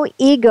so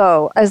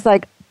ego, as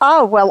like,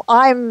 oh, well,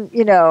 I'm,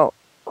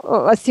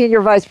 a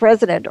senior vice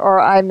president, or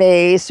I'm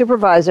a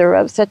supervisor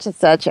of such and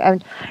such.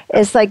 And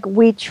it's like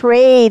we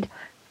trade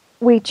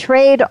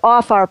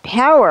off our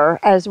power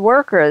as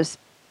workers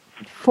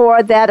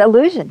for that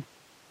illusion.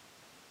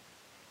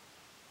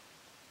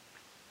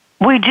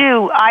 We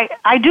do.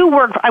 I do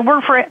work. I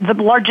work for the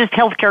largest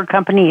healthcare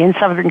company in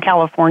Southern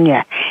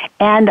California,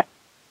 and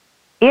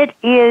it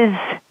is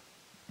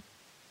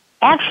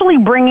actually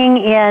bringing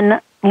in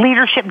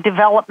leadership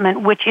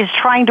development, which is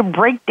trying to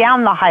break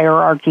down the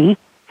hierarchy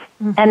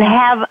and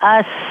have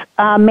us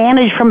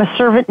manage from a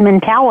servant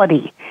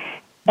mentality.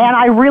 And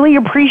I really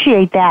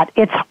appreciate that.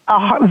 It's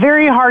a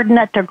very hard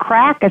nut to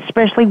crack,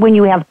 especially when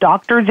you have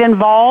doctors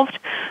involved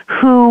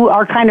who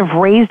are kind of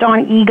raised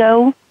on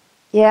ego.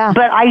 Yeah.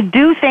 But I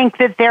do think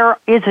that there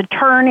is a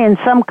turn in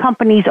some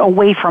companies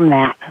away from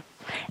that.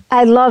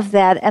 I love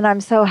that, and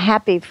I'm so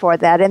happy for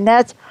that. And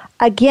that's,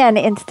 again,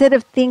 instead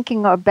of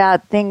thinking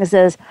about things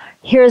as,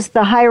 here's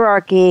the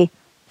hierarchy,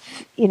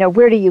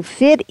 where do you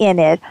fit in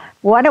it,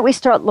 why don't we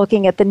start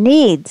looking at the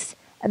needs?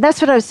 And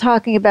that's what I was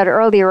talking about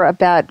earlier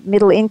about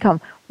middle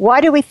income. Why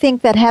do we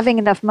think that having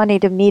enough money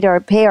to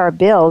pay our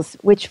bills,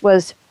 which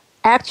was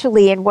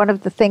actually in one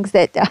of the things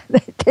that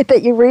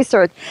that you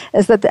researched,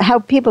 is that how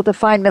people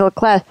define middle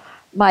class.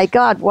 My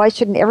God, why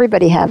shouldn't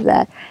everybody have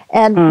that?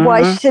 And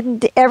why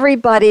shouldn't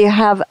everybody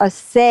have a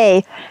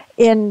say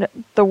in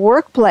the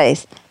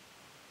workplace?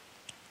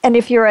 And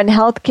if you're in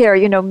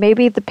healthcare,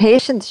 maybe the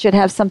patients should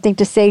have something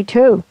to say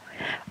too.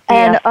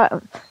 And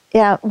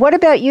what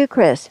about you,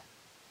 Chris?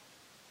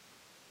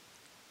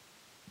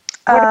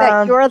 What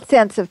about your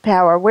sense of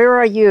power? Where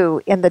are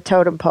you in the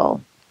totem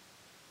pole?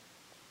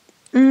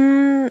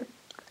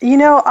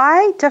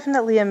 I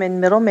definitely am in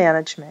middle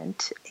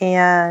management,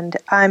 and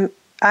I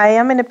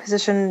am in a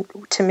position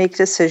to make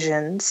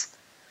decisions,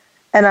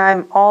 and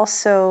I'm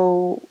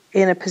also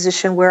in a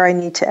position where I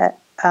need to,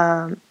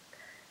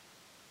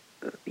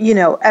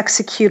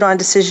 execute on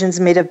decisions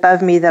made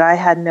above me that I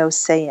had no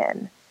say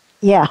in.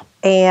 Yeah.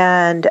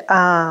 And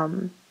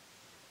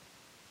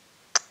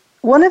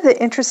one of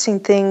the interesting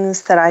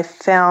things that I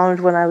found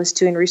when I was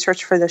doing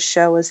research for this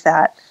show is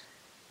that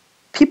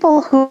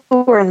people who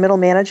are in middle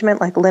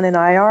management, like Lynn and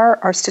I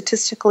are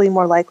statistically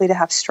more likely to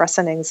have stress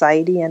and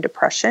anxiety and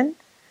depression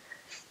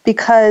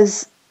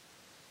because,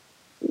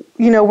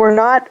 we're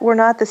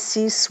not the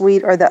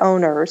C-suite or the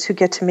owners who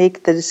get to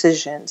make the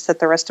decisions that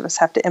the rest of us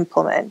have to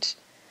implement.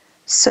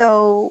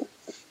 So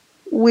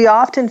we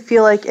often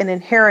feel like an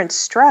inherent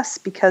stress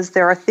because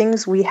there are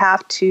things we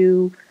have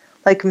to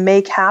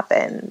make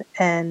happen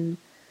and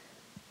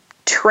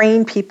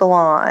train people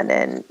on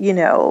and,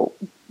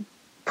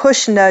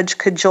 push, nudge,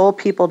 cajole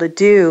people to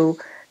do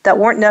that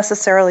weren't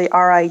necessarily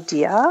our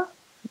idea.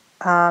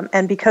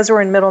 And because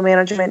we're in middle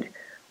management,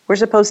 we're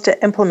supposed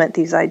to implement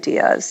these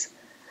ideas.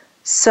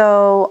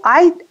 So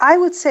I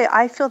would say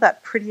I feel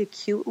that pretty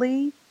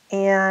acutely.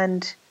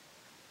 And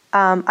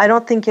I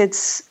don't think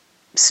it's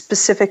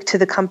specific to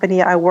the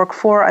company I work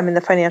for. I'm in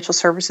the financial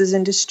services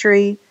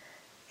industry.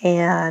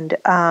 And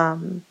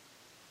I'm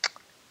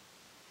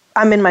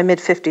in my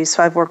mid-50s,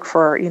 so I've worked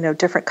for,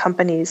 different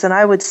companies. And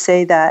I would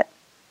say that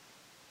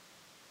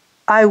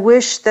I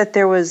wish that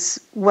there was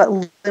what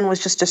Lynn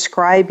was just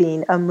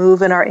describing, a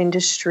move in our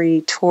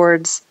industry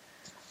towards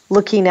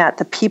looking at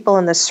the people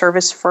and the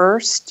service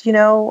first,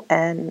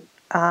 and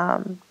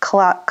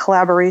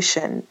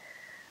collaboration.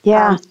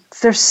 Yeah.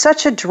 There's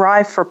such a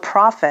drive for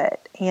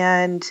profit.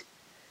 And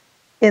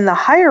in the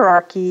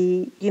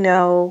hierarchy,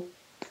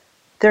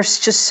 there's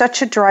just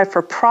such a drive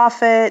for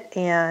profit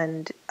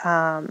and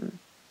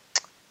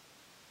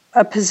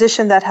a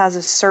position that has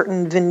a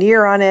certain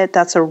veneer on it.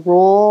 That's a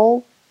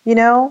role,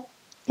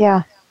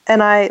 Yeah.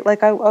 And I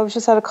was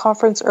just at a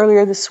conference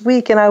earlier this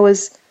week, and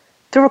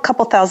there were a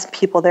couple thousand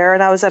people there,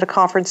 and I was at a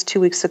conference 2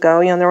 weeks ago,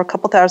 and there were a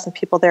couple thousand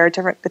people there at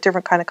a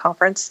different kind of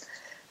conference.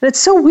 And it's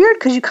so weird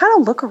because you kind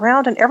of look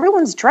around and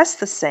everyone's dressed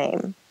the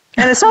same.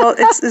 And it's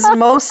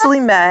mostly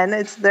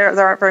men. There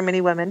aren't very many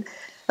women.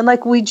 And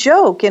we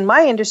joke in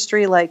my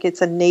industry,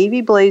 it's a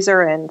navy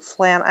blazer and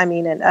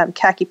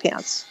khaki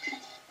pants.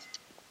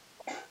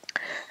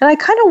 And I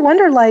kind of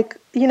wonder,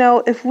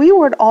 if we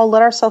were to all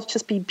let ourselves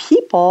just be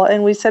people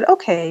and we said,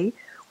 okay,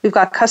 we've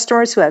got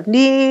customers who have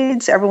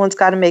needs, everyone's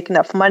got to make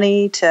enough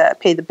money to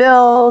pay the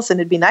bills, and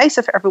it'd be nice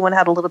if everyone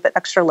had a little bit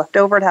extra left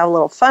over to have a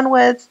little fun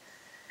with,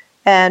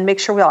 and make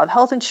sure we all have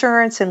health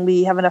insurance and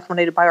we have enough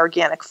money to buy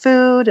organic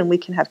food and we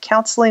can have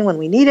counseling when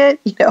we need it,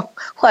 if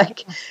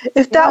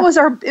that was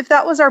our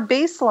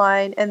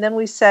baseline, and then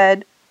we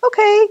said,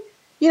 okay,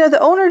 the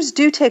owners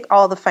do take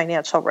all the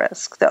financial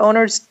risk. The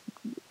owners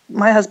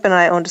my husband and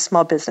I owned a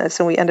small business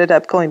and we ended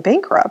up going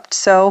bankrupt.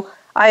 So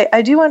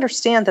I do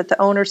understand that the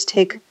owners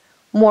take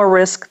more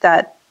risk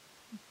that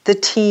the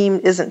team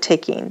isn't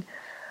taking.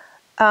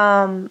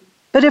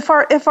 But if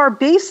our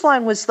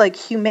baseline was like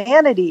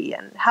humanity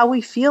and how we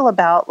feel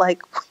about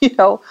like,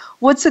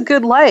 what's a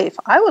good life,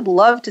 I would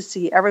love to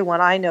see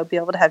everyone I know be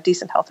able to have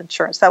decent health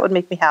insurance. That would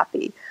make me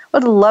happy. I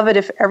would love it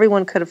if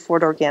everyone could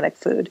afford organic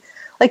food.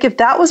 Like if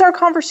that was our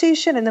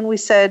conversation and then we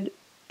said,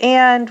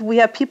 and we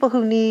have people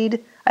who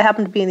need, I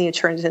happen to be in the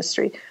insurance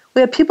industry,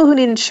 we have people who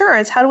need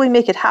insurance, how do we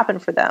make it happen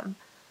for them?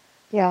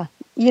 Yeah.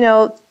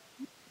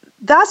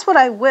 That's what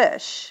I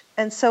wish.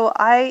 And so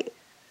I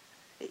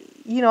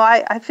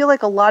feel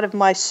like a lot of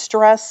my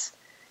stress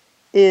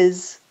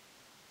is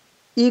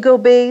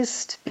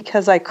ego-based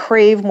because I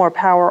crave more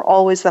power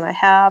always than I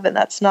have, and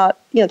that's not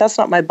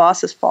my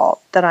boss's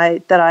fault that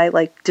I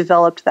like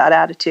developed that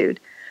attitude.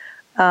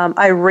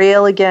 I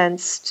rail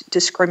against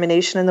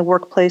discrimination in the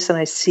workplace, and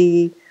I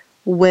see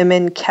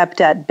women kept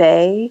at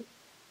bay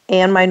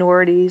and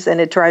minorities, and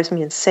it drives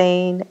me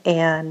insane.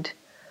 And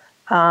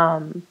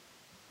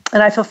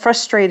I feel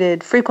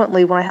frustrated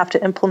frequently when I have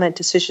to implement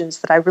decisions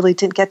that I really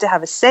didn't get to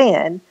have a say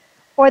in.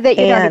 Or that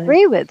you don't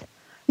agree with.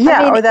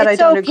 Yeah, or that I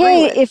don't agree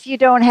with. It's okay if you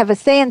don't have a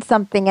say in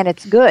something and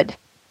it's good.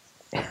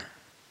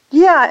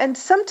 Yeah, and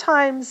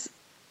sometimes,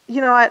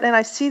 and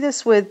I see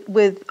this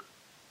with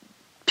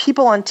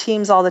people on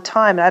teams all the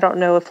time, and I don't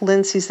know if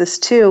Lynn sees this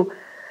too.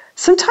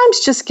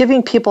 Sometimes just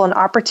giving people an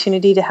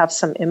opportunity to have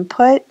some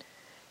input,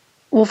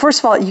 well, first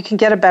of all, you can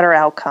get a better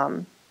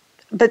outcome.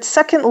 But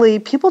secondly,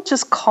 people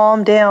just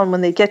calm down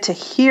when they get to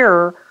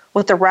hear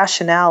what the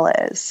rationale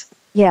is.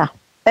 Yeah.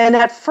 And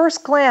at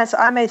first glance,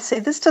 I may say,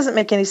 this doesn't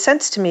make any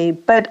sense to me,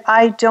 but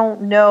I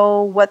don't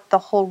know what the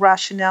whole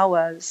rationale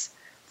was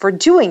for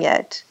doing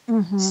it.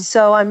 Mm-hmm.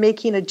 So I'm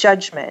making a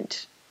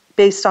judgment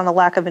based on a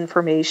lack of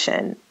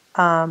information.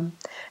 And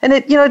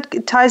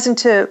it ties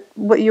into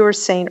what you were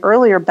saying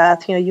earlier,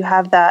 Beth. You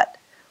have that,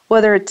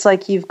 whether it's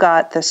like you've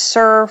got the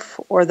serf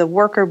or the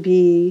worker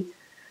bee,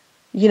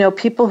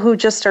 people who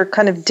just are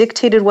kind of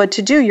dictated what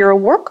to do. You're a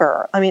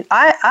worker. I mean,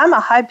 I'm a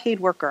high-paid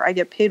worker. I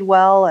get paid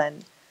well,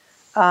 and,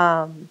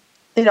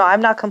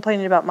 I'm not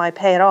complaining about my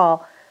pay at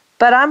all.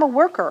 But I'm a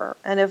worker,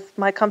 and if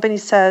my company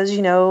says,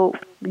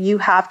 you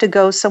have to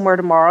go somewhere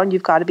tomorrow and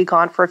you've got to be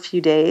gone for a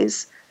few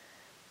days,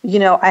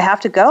 I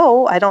have to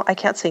go. I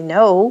can't say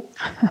no.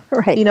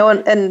 Right.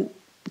 And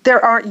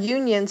there aren't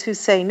unions who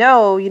say,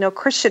 no,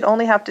 Chris should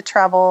only have to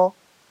travel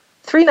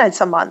 3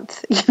 nights a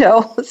month,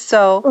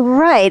 so.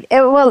 Right.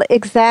 Well,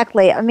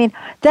 exactly. I mean,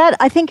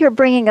 I think you're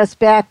bringing us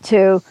back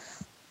to,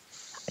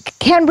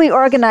 can we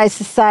organize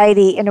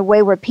society in a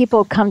way where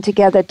people come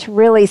together to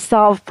really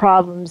solve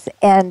problems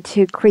and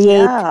to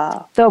create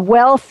the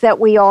wealth that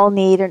we all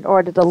need in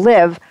order to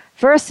live,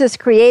 versus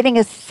creating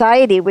a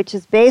society which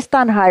is based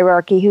on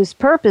hierarchy, whose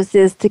purpose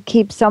is to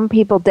keep some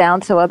people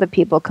down so other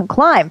people can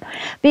climb.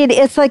 I mean,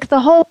 it's like the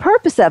whole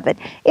purpose of it.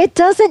 It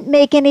doesn't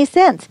make any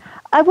sense.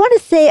 I want to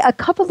say a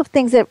couple of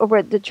things that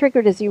were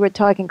triggered as you were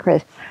talking,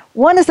 Chris.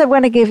 One is I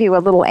want to give you a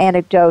little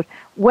anecdote.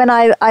 When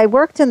I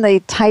worked in the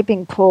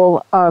typing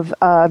pool of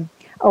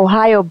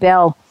Ohio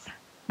Bell,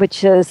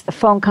 which is the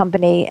phone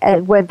company,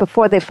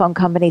 before the phone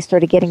company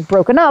started getting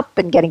broken up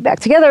and getting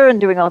back together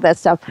and doing all that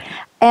stuff.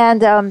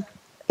 And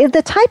in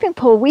the typing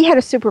pool, we had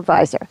a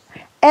supervisor.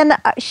 And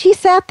she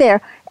sat there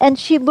and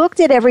she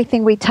looked at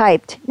everything we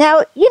typed.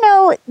 Now,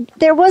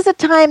 there was a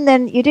time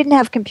then you didn't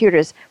have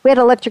computers. We had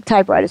electric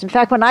typewriters. In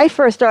fact, when I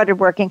first started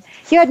working,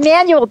 you had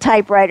manual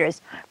typewriters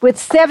with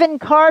 7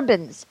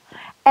 carbons.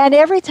 And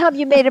every time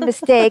you made a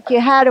mistake, you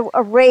had to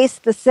erase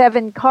the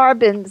 7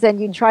 carbons and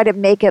you try to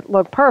make it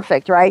look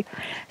perfect, right?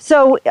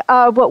 So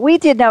what we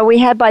did now, we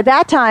had by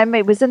that time,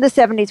 it was in the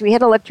 70s, we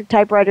had electric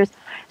typewriters.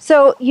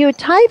 So you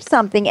type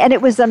something and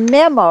it was a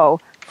memo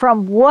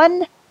from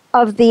one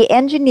of the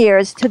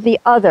engineers to the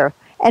other,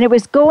 and it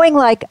was going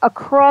like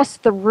across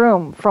the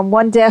room from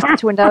one desk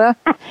to another.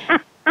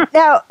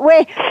 Now,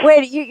 wait,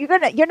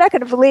 you're not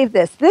gonna believe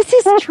this. This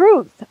is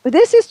truth.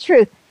 This is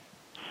truth.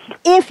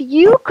 If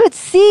you could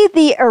see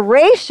the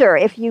erasure,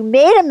 if you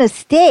made a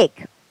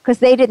mistake, because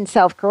they didn't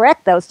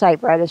self-correct those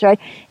typewriters, right?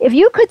 If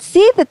you could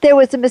see that there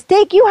was a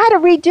mistake, you had to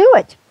redo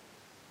it.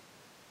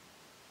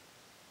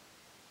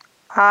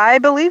 I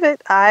believe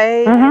it.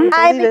 I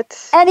believe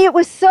it. And it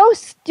was so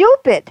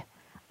stupid.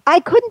 I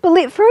couldn't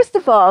believe, first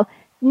of all,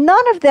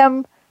 none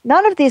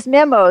of these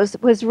memos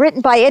was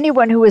written by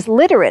anyone who was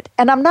literate.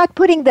 And I'm not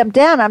putting them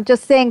down. I'm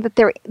just saying that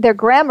their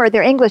grammar,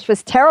 their English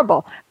was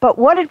terrible. But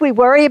what did we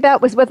worry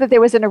about was whether there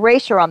was an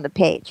erasure on the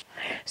page.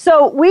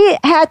 So we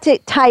had to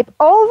type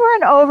over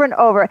and over and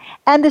over.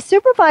 And the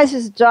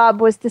supervisor's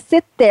job was to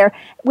sit there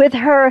with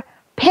her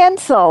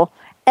pencil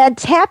and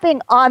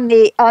tapping on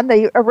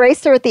the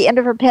eraser at the end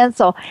of her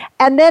pencil,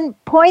 and then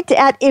point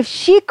at if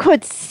she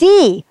could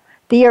see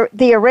the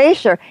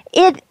erasure.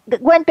 It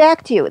went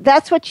back to you.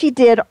 That's what she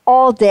did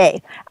all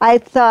day. I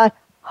thought,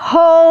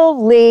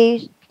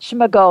 holy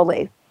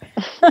schmagoli.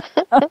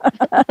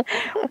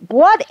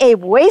 What a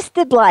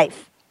wasted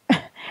life.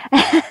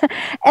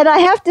 And I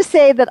have to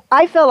say that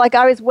I felt like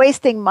I was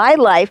wasting my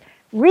life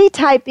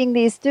retyping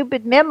these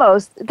stupid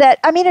memos that,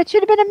 I mean, it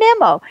should have been a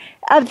memo.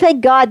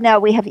 Thank God now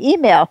we have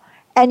email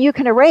and you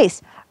can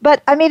erase.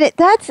 But I mean,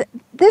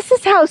 this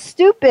is how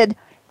stupid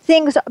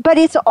things, but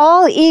it's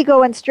all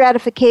ego and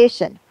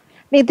stratification.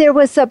 I mean, there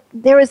was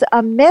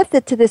a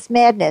method to this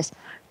madness,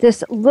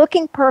 this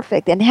looking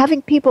perfect and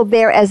having people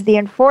there as the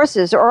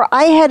enforcers. Or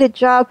I had a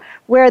job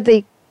where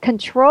the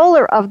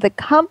controller of the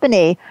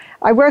company,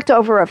 I worked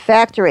over a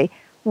factory,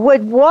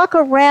 would walk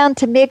around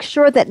to make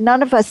sure that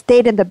none of us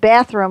stayed in the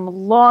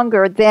bathroom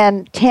longer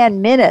than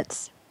 10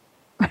 minutes.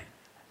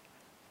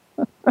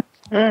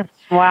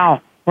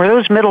 Wow. Were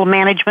those middle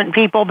management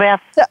people,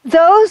 Beth?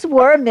 Those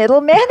were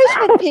middle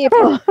management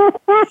people.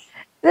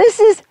 This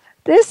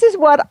is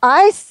what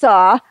I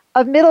saw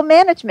of middle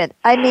management.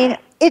 I mean,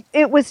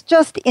 it was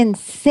just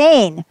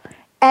insane.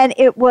 And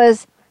it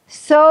was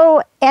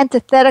so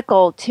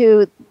antithetical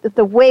to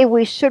the way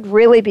we should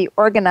really be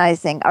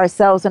organizing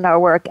ourselves and our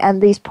work.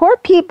 And these poor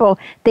people,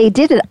 they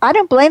did it. I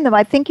don't blame them.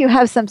 I think you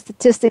have some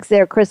statistics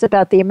there, Chris,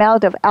 about the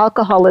amount of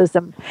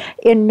alcoholism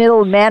in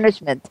middle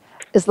management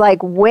is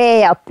like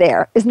way up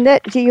there, isn't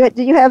it? Do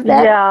you have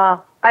that?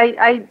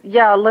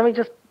 Yeah, let me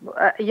just,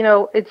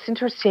 it's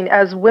interesting.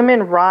 As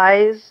women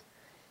rise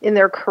in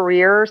their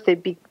careers,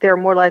 they're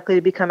more likely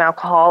to become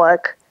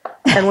alcoholic.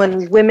 And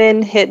when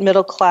women hit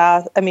middle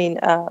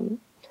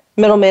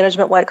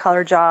management, white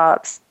collar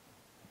jobs,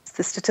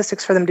 the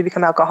statistics for them to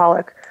become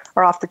alcoholic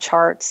are off the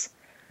charts.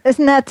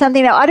 Isn't that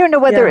something? Now, I don't know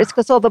whether it's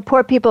because all the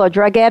poor people are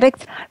drug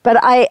addicts, but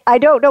I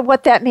don't know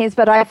what that means,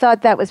 but I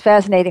thought that was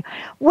fascinating.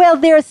 Well,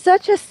 there's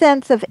such a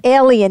sense of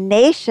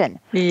alienation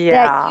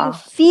that you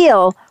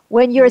feel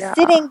when you're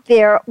sitting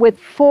there with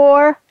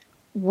 4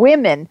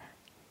 women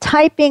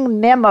typing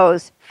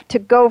memos to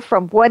go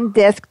from one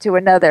desk to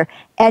another.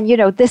 And,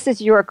 this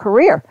is your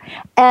career.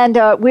 And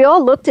we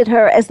all looked at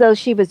her as though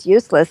she was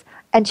useless,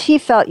 and she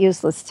felt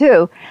useless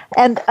too.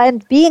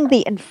 And being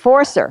the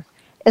enforcer,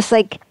 it's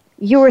like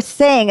you were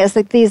saying, as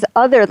like these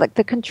other, like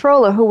the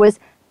controller who was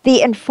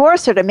the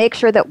enforcer to make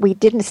sure that we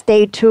didn't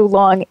stay too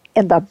long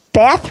in the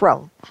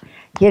bathroom.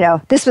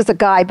 This was a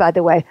guy, by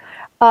the way.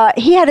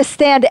 He had to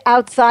stand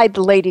outside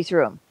the ladies'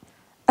 room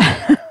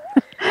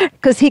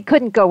because he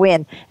couldn't go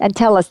in and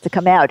tell us to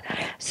come out.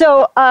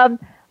 So,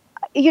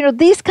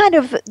 these kind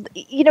of,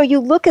 you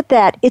look at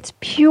that, it's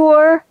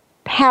pure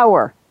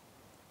power.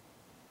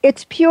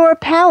 It's pure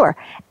power.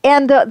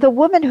 And the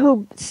woman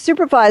who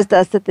supervised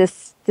us at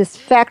this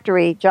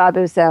factory job,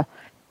 it was a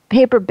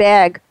paper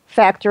bag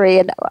factory,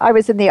 and I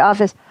was in the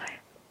office.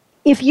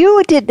 If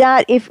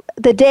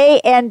the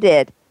day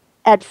ended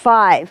at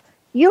 5,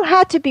 you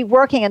had to be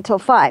working until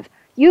 5.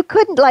 You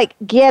couldn't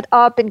get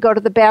up and go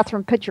to the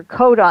bathroom, put your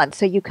coat on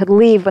so you could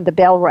leave when the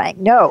bell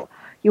rang. No.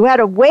 You had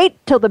to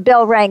wait till the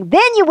bell rang.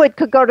 Then you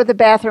could go to the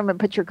bathroom and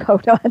put your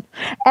coat on.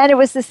 And it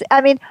was this,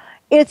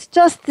 it's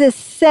just this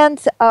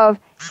sense of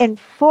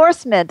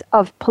enforcement,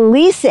 of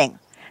policing,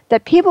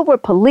 that people were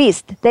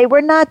policed. They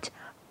were not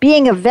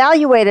being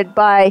evaluated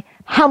by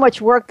how much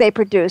work they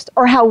produced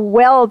or how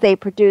well they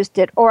produced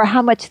it or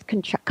how much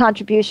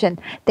contribution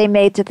they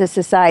made to the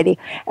society.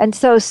 And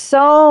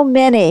so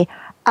many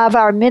of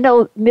our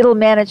middle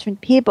management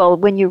people,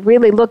 when you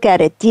really look at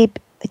it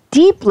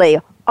deeply,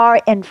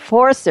 are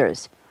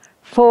enforcers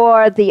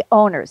for the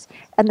owners.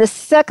 And the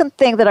second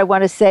thing that I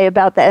want to say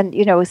about that,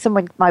 and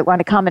someone might want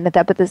to comment on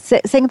that, but the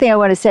second thing I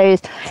want to say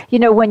is,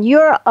 when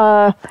you're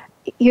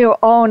you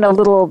own a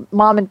little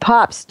mom and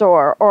pop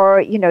store,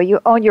 or you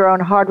own your own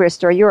hardware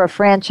store, you're a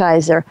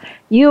franchisor,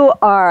 you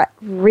are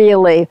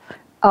really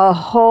a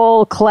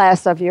whole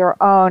class of your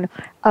own,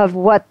 of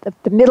what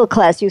the middle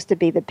class used to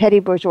be, the petty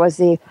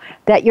bourgeoisie,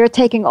 that you're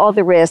taking all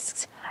the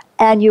risks,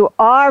 and you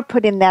are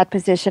put in that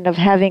position of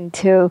having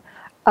to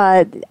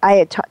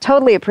I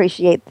totally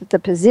appreciate the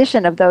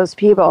position of those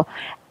people,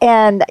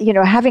 and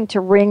having to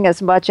wring as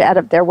much out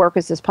of their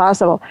workers as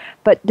possible.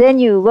 But then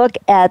you look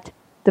at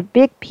the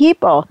big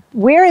people.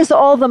 Where is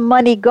all the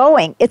money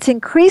going? It's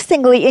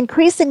increasingly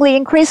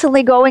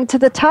going to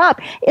the top.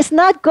 It's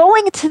not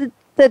going to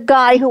the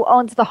guy who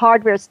owns the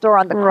hardware store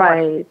on the corner.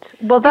 Right.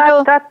 Well,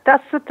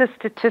 that's what the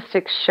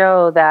statistics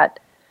show, that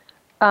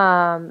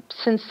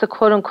since the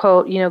quote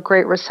unquote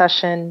Great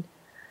Recession.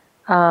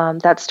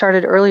 That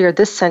started earlier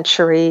this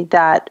century,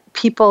 that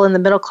people in the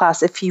middle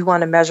class, if you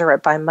want to measure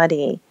it by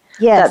money,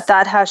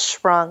 that has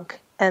shrunk,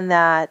 and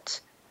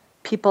that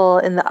people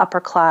in the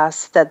upper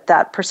class,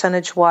 that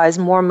percentage-wise,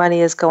 more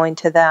money is going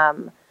to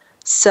them.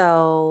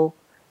 So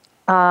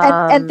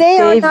and they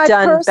are not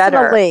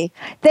personally,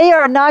 they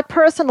are not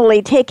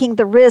personally taking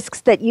the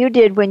risks that you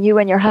did when you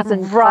and your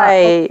husband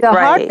the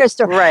hardware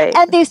store. Right.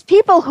 And these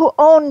people who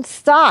own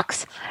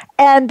stocks,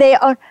 and they're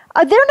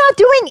not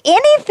doing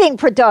anything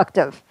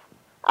productive.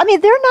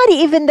 They're not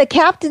even the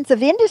captains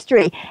of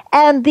industry.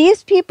 And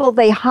these people,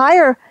 they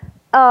hire,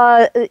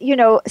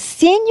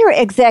 senior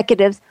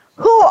executives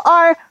who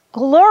are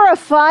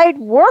glorified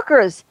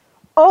workers.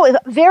 Oh,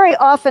 very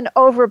often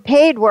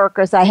overpaid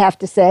workers, I have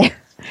to say.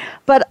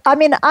 But,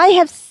 I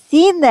have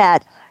seen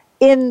that.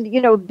 in,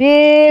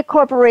 big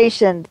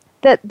corporations,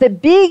 that the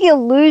big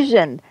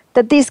illusion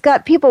that these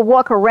people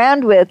walk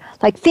around with,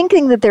 like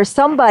thinking that they're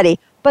somebody,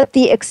 but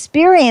the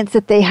experience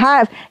that they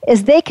have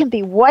is they can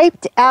be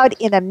wiped out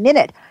in a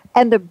minute.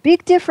 And the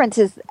big difference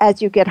is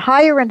as you get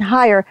higher and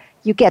higher,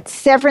 you get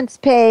severance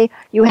pay,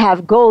 you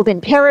have golden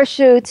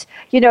parachutes,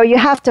 you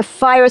have to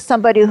fire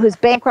somebody who's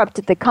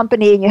bankrupted the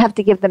company and you have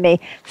to give them a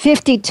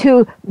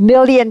 $52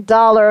 million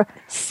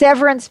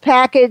severance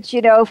package,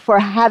 for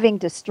having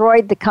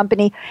destroyed the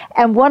company.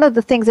 And one of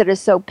the things that is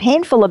so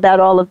painful about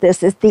all of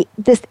this is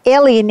this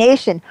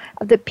alienation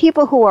of the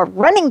people who are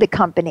running the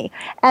company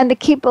and the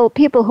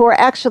people who are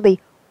actually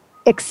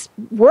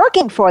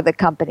working for the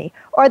company,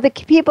 or the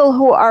people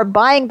who are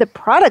buying the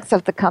products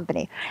of the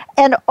company.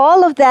 And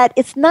all of that,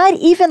 it's not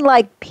even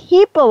like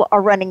people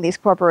are running these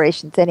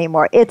corporations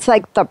anymore. It's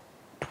like the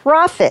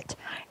profit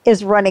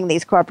is running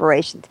these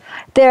corporations.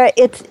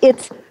 It's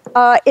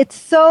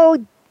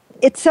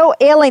so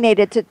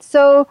alienated, it's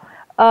so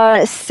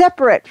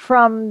separate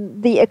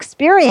from the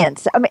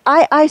experience. I mean,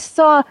 I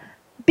saw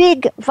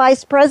big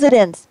vice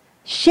presidents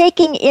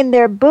shaking in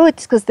their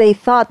boots because they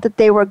thought that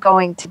they were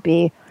going to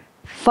be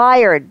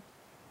fired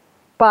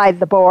by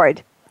the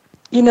board.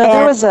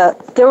 There was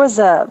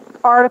a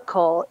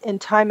article in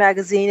Time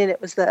magazine, and it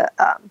was the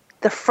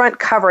front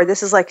cover.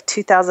 This is like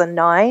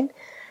 2009,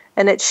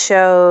 and it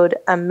showed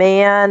a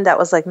man that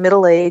was like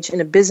middle-aged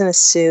in a business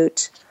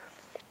suit,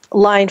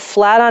 lying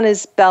flat on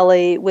his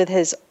belly with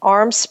his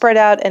arms spread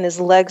out and his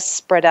legs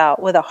spread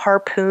out, with a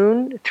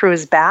harpoon through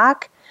his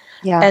back.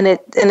 Yeah. And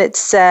it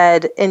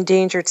said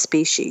endangered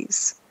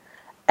species,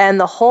 and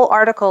the whole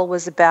article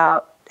was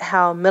about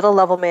how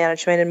middle-level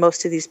management in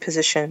most of these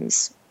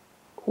positions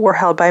were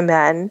held by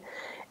men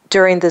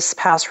during this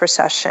past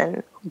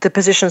recession. The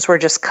positions were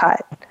just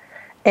cut.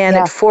 And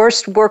it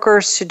forced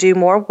workers to do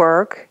more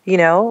work,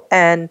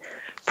 and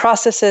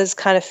processes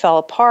kind of fell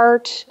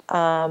apart.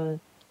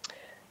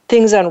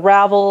 Things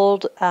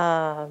unraveled,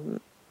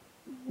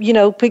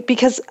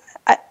 because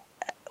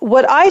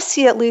what I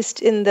see, at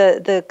least in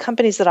the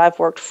companies that I've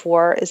worked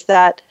for, is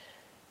that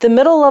the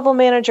middle-level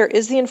manager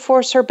is the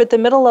enforcer, but the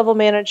middle-level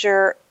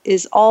manager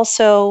is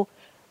also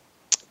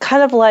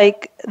kind of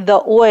like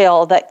the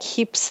oil that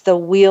keeps the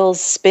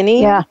wheels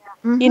spinning,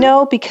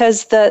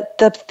 because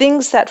the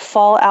things that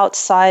fall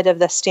outside of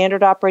the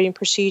standard operating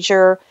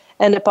procedure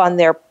end up on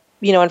their,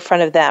 in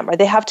front of them, or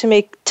they have to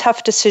make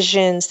tough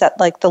decisions that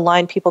like the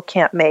line people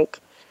can't make.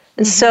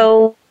 And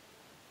so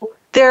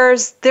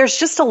there's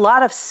just a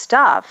lot of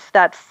stuff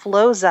that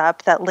flows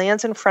up, that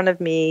lands in front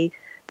of me,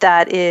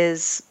 that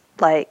is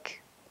like,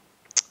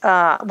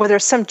 where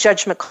there's some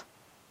judgment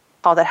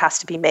call that has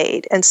to be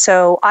made. And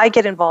so I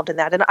get involved in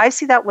that. And I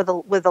see that with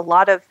a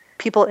lot of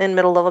people in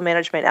middle-level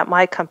management at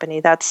my company.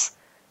 That's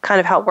kind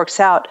of how it works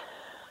out.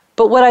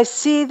 But what I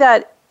see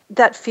that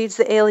feeds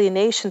the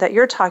alienation that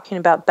you're talking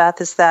about,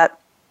 Beth, is that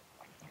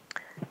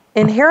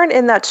inherent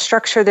in that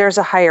structure, there's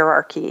a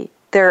hierarchy.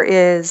 There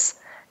is,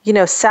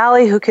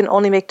 Sally, who can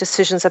only make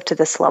decisions up to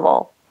this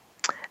level.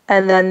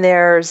 And then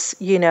there's,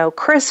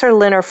 Chris or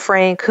Lynn or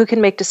Frank, who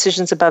can make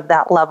decisions above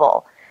that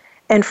level.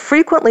 And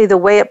frequently the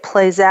way it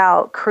plays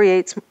out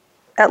creates,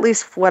 at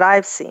least what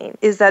I've seen,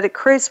 is that it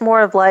creates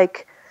more of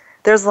like,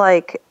 there's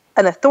like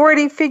an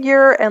authority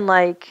figure and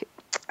like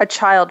a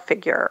child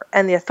figure.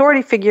 And the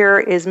authority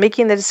figure is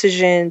making the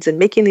decisions and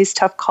making these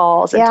tough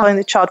calls and telling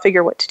the child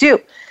figure what to do.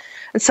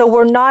 And so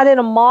we're not in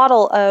a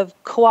model of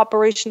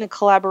cooperation and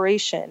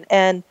collaboration.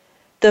 And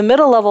the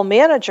middle-level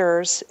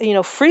managers,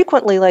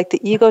 frequently, like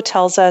the ego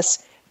tells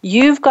us,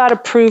 you've got to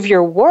prove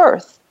your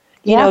worth.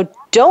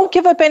 Don't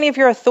give up any of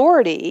your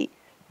authority.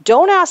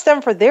 Don't ask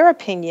them for their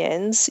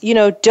opinions.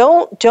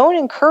 Don't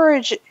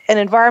encourage an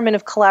environment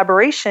of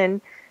collaboration,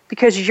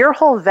 because your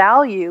whole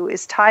value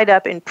is tied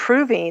up in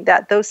proving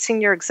that those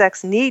senior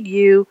execs need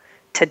you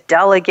to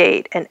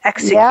delegate and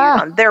execute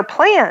on their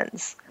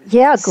plans.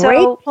 Yeah,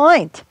 great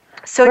point.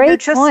 So you're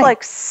just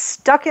like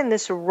stuck in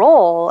this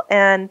role.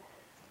 And,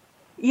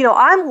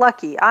 I'm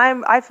lucky.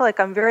 I feel like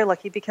I'm very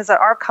lucky, because at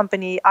our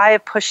company, I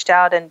have pushed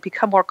out and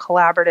become more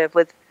collaborative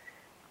with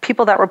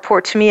people that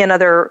report to me and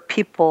other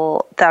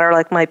people that are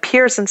like my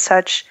peers and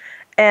such.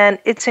 And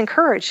it's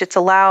encouraged. It's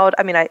allowed.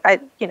 I mean, I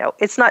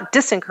it's not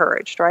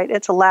disencouraged, right?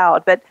 It's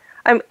allowed. But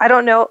I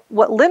don't know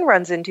what Lynn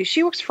runs into.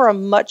 She works for a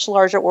much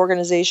larger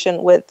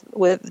organization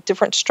with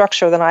different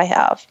structure than I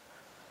have.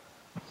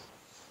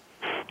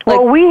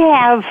 Well, we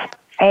have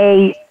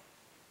a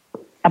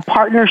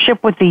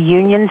partnership with the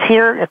unions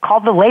here. It's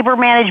called the Labor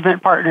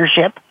Management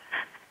Partnership.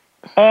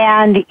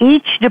 And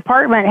each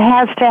department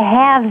has to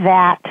have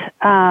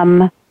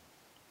that.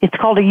 It's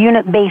called a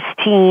unit-based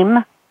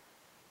team.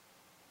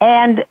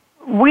 And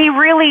we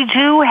really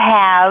do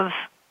have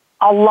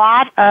a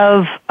lot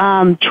of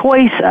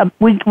choice.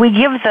 We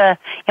give the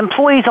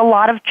employees a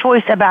lot of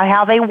choice about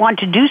how they want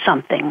to do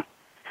something.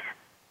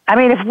 I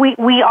mean, if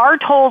we are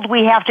told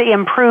we have to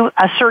improve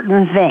a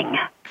certain thing,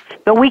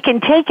 but we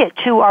can take it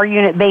to our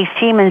unit-based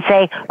team and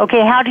say,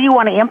 okay, how do you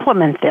want to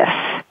implement this?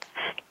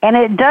 And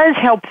it does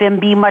help them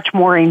be much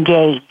more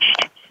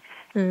engaged.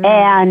 Mm-hmm.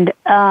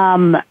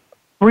 And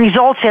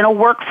results in a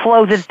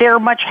workflow that they're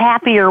much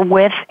happier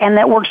with and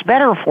that works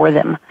better for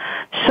them.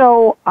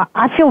 So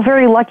I feel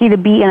very lucky to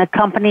be in a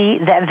company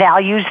that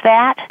values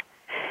that.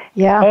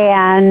 Yeah.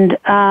 And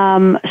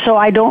so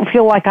I don't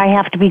feel like I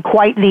have to be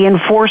quite the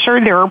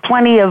enforcer. There are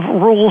plenty of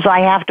rules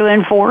I have to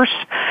enforce.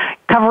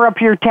 Cover up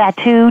your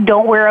tattoo.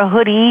 Don't wear a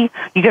hoodie.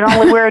 You can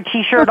only wear a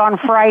T-shirt on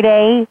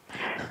Friday.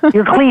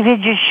 Your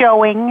cleavage is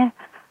showing.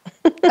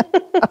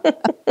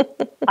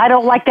 I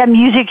don't like that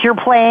music you're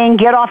playing.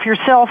 Get off your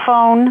cell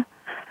phone.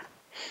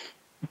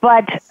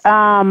 But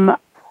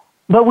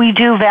we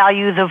do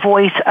value the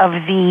voice of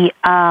the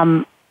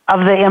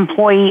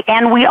employee,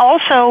 and we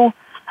also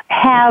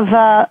have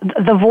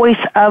the voice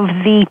of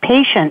the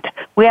patient.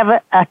 We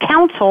have a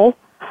council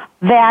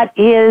that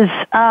is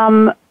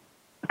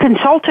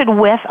consulted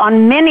with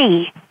on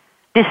many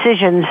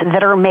decisions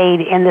that are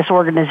made in this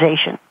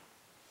organization.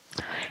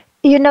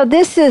 You know,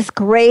 this is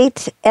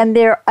great, and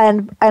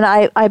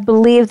I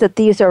believe that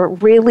these are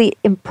really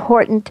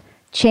important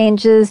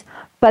changes,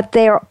 but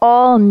they are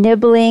all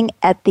nibbling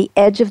at the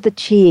edge of the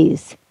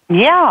cheese.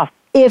 Yeah,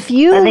 if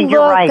you I think you're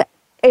right.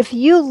 If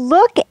you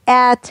look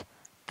at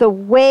the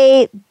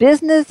way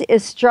business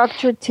is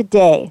structured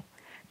today,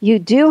 you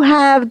do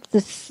have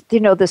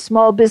the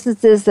small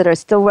businesses that are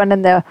still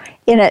running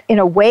in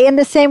a way in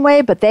the same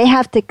way, but they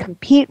have to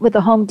compete with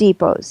the Home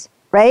Depots,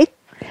 right?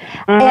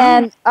 Mm-hmm.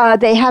 And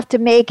they have to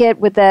make it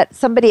with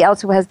somebody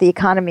else who has the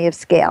economy of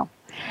scale,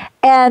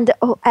 and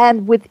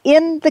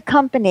within the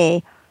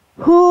company,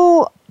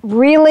 who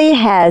really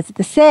has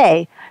the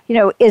say? You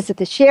know, is it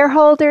the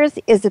shareholders?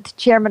 Is it the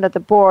chairman of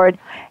the board?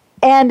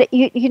 And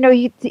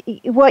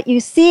what you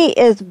see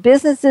is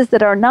businesses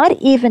that are not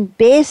even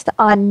based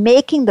on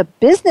making the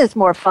business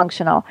more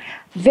functional.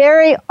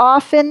 Very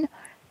often,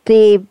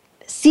 the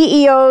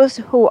CEOs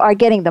who are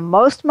getting the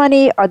most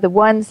money are the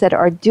ones that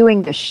are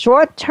doing the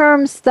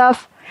short-term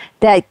stuff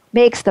that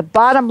makes the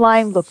bottom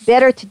line look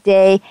better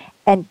today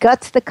and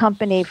guts the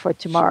company for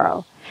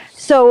tomorrow.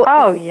 So,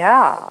 that's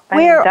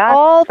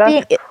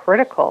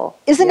critical,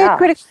 isn't it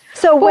critical?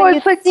 So when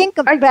you think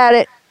about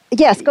it,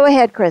 yes, go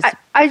ahead, Chris.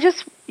 I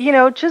just,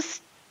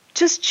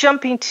 just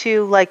jumping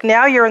to, like,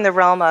 now you're in the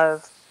realm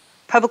of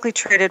publicly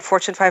traded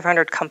Fortune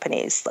 500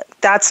 companies. Like,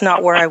 that's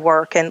not where I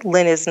work, and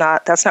Lynn is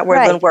not. That's not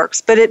where Lynn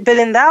works. But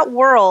in that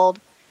world,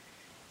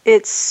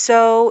 it's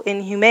so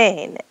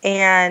inhumane.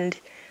 And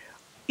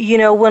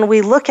when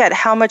we look at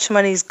how much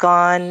money's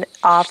gone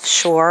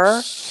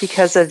offshore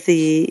because of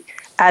the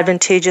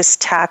advantageous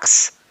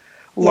tax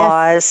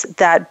laws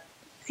that,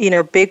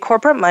 big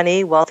corporate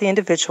money, wealthy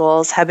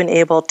individuals have been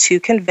able to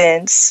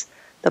convince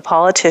the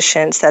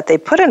politicians that they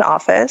put in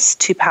office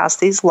to pass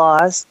these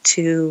laws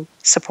to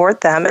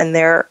support them and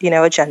their,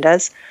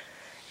 agendas.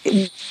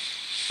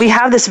 We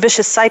have this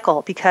vicious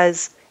cycle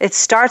because it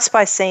starts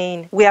by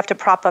saying we have to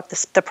prop up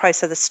the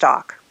price of the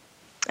stock.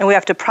 And we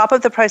have to prop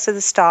up the price of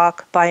the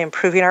stock by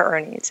improving our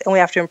earnings. And we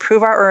have to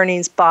improve our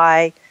earnings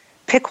by,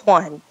 pick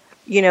one,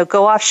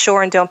 go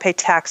offshore and don't pay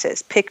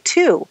taxes. Pick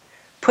two,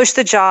 push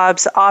the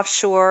jobs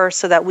offshore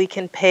so that we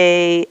can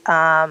pay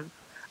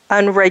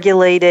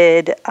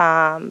unregulated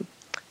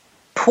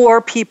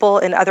poor people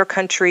in other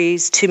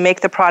countries to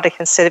make the product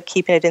instead of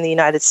keeping it in the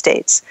United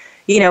States.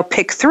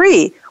 Pick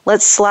three,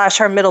 let's slash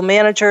our middle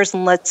managers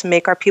and let's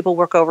make our people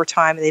work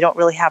overtime. And they don't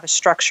really have a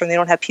structure and they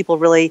don't have people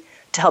really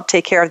to help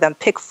take care of them.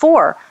 Pick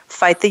four,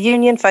 fight the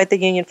union, fight the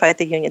union, fight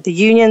the union. The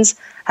unions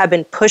have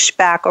been pushed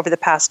back over the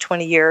past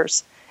 20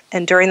 years.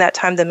 And during that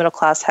time, the middle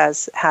class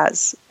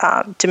has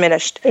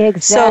diminished.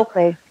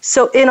 Exactly.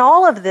 So in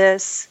all of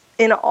this,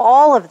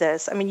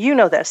 I mean, you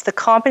know this, the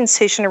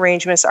compensation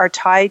arrangements are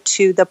tied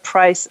to the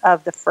price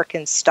of the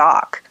frickin'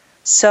 stock.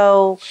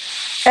 So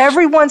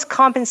everyone's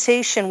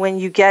compensation when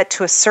you get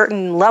to a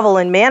certain level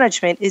in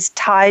management is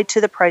tied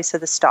to the price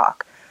of the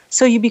stock.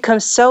 So you become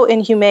so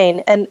inhumane.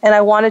 And I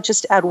want to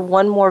just add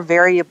one more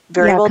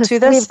variable to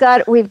this.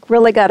 We've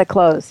really got to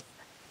close.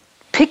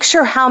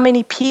 Picture how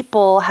many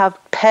people have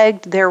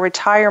pegged their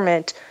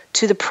retirement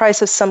to the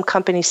price of some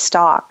company's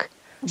stock.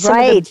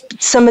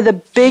 Some of the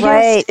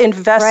biggest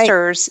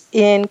investors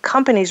in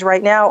companies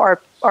right now are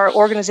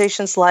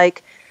organizations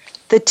like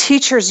the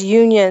teachers'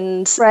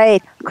 unions.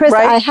 Right. Chris,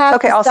 I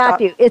have to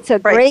stop you. It's a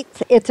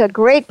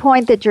great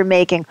point that you're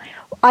making.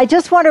 I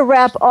just want to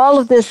wrap all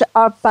of this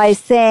up by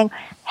saying,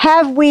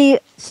 have we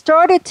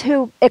started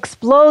to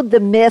explode the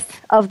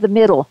myth of the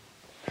middle?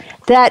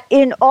 That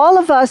in all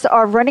of us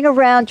are running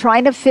around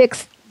trying to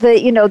fix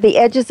the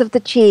edges of the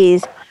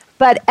cheese,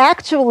 but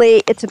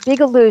actually it's a big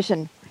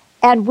illusion.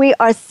 And we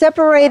are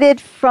separated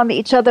from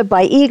each other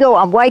by ego.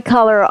 I'm white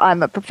collar,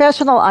 I'm a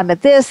professional, I'm a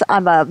this,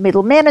 I'm a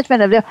middle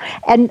management,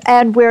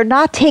 and we're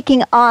not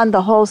taking on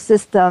the whole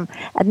system,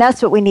 and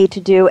that's what we need to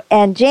do.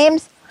 And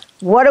James,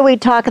 what are we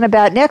talking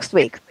about next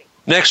week?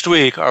 Next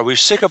week, are we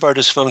sick of our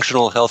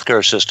dysfunctional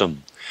healthcare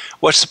system?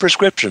 What's the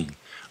prescription?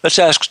 Let's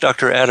ask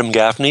Dr. Adam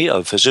Gaffney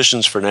of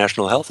Physicians for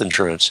National Health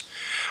Insurance.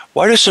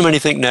 Why do so many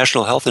think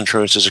national health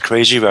insurance is a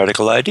crazy,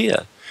 radical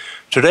idea?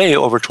 Today,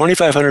 over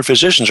 2,500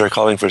 physicians are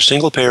calling for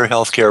single-payer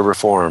health care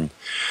reform.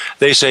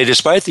 They say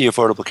despite the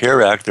Affordable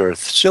Care Act, there are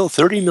still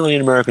 30 million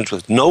Americans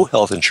with no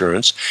health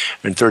insurance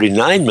and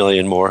 39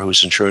 million more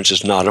whose insurance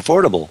is not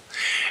affordable.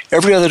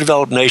 Every other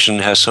developed nation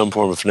has some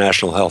form of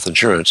national health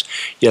insurance,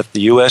 yet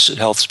the U.S.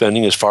 health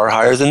spending is far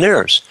higher than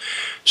theirs.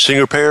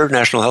 Single-payer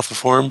national health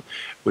reform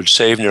would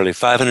save nearly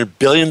 $500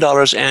 billion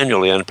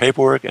annually on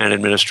paperwork and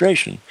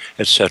administration,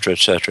 et cetera, et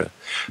cetera.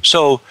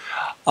 So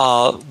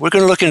we're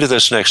going to look into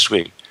this next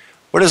week.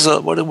 What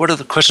are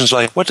the questions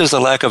like? What does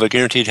the lack of a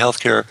guaranteed health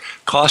care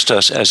cost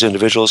us as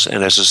individuals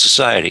and as a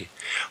society?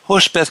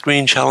 Host Beth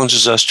Green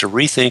challenges us to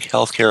rethink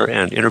healthcare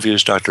and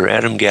interviews Dr.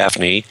 Adam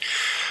Gaffney,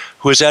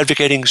 who is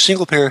advocating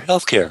single-payer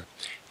health care.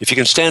 If you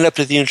can stand up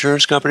to the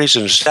insurance companies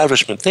and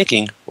establishment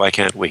thinking, why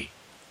can't we?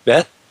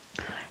 Beth?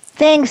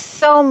 Thanks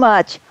so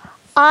much.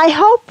 I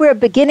hope we're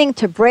beginning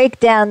to break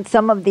down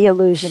some of the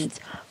illusions.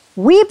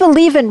 We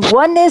believe in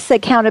oneness,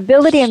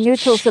 accountability, and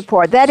mutual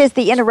support. That is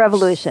the inner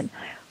revolution.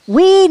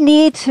 We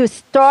need to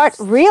start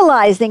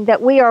realizing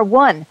that we are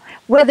one,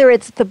 whether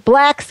it's the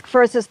blacks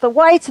versus the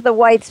whites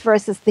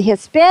versus the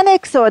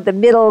Hispanics, or the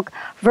middle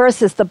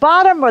versus the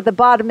bottom, or the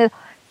bottom.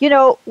 You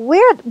know, we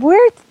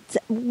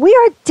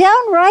are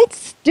downright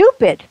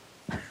stupid.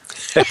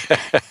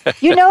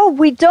 You know,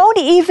 we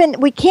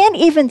can't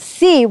even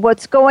see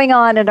what's going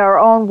on in our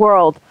own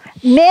world.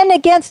 Men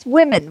against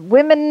women,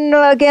 women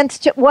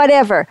against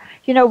whatever.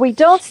 You know, we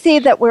don't see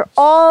that we're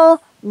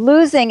all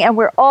losing and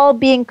we're all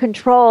being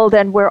controlled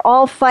and we're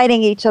all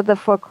fighting each other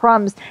for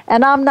crumbs.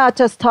 And I'm not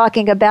just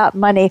talking about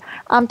money.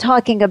 I'm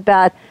talking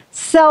about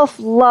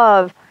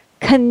self-love,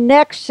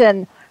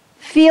 connection,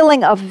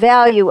 feeling of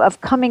value,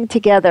 of coming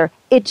together.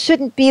 It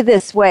shouldn't be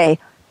this way.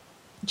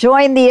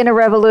 Join the inner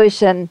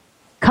revolution.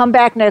 Come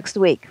back next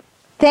week.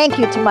 Thank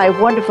you to my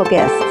wonderful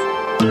guests.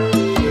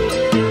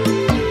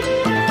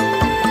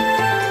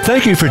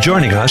 Thank you for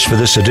joining us for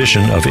this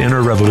edition of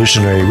Inner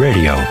Revolutionary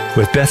Radio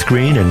with Beth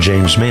Green and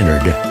James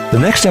Maynard. The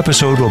next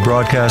episode will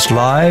broadcast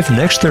live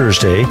next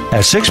Thursday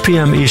at 6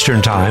 p.m.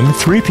 Eastern Time,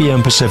 3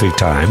 p.m. Pacific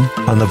Time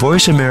on the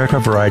Voice America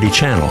Variety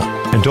Channel.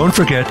 And don't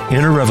forget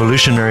Inner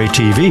Revolutionary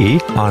TV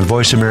on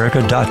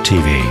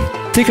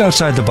voiceamerica.tv. Think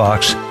outside the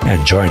box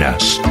and join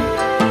us.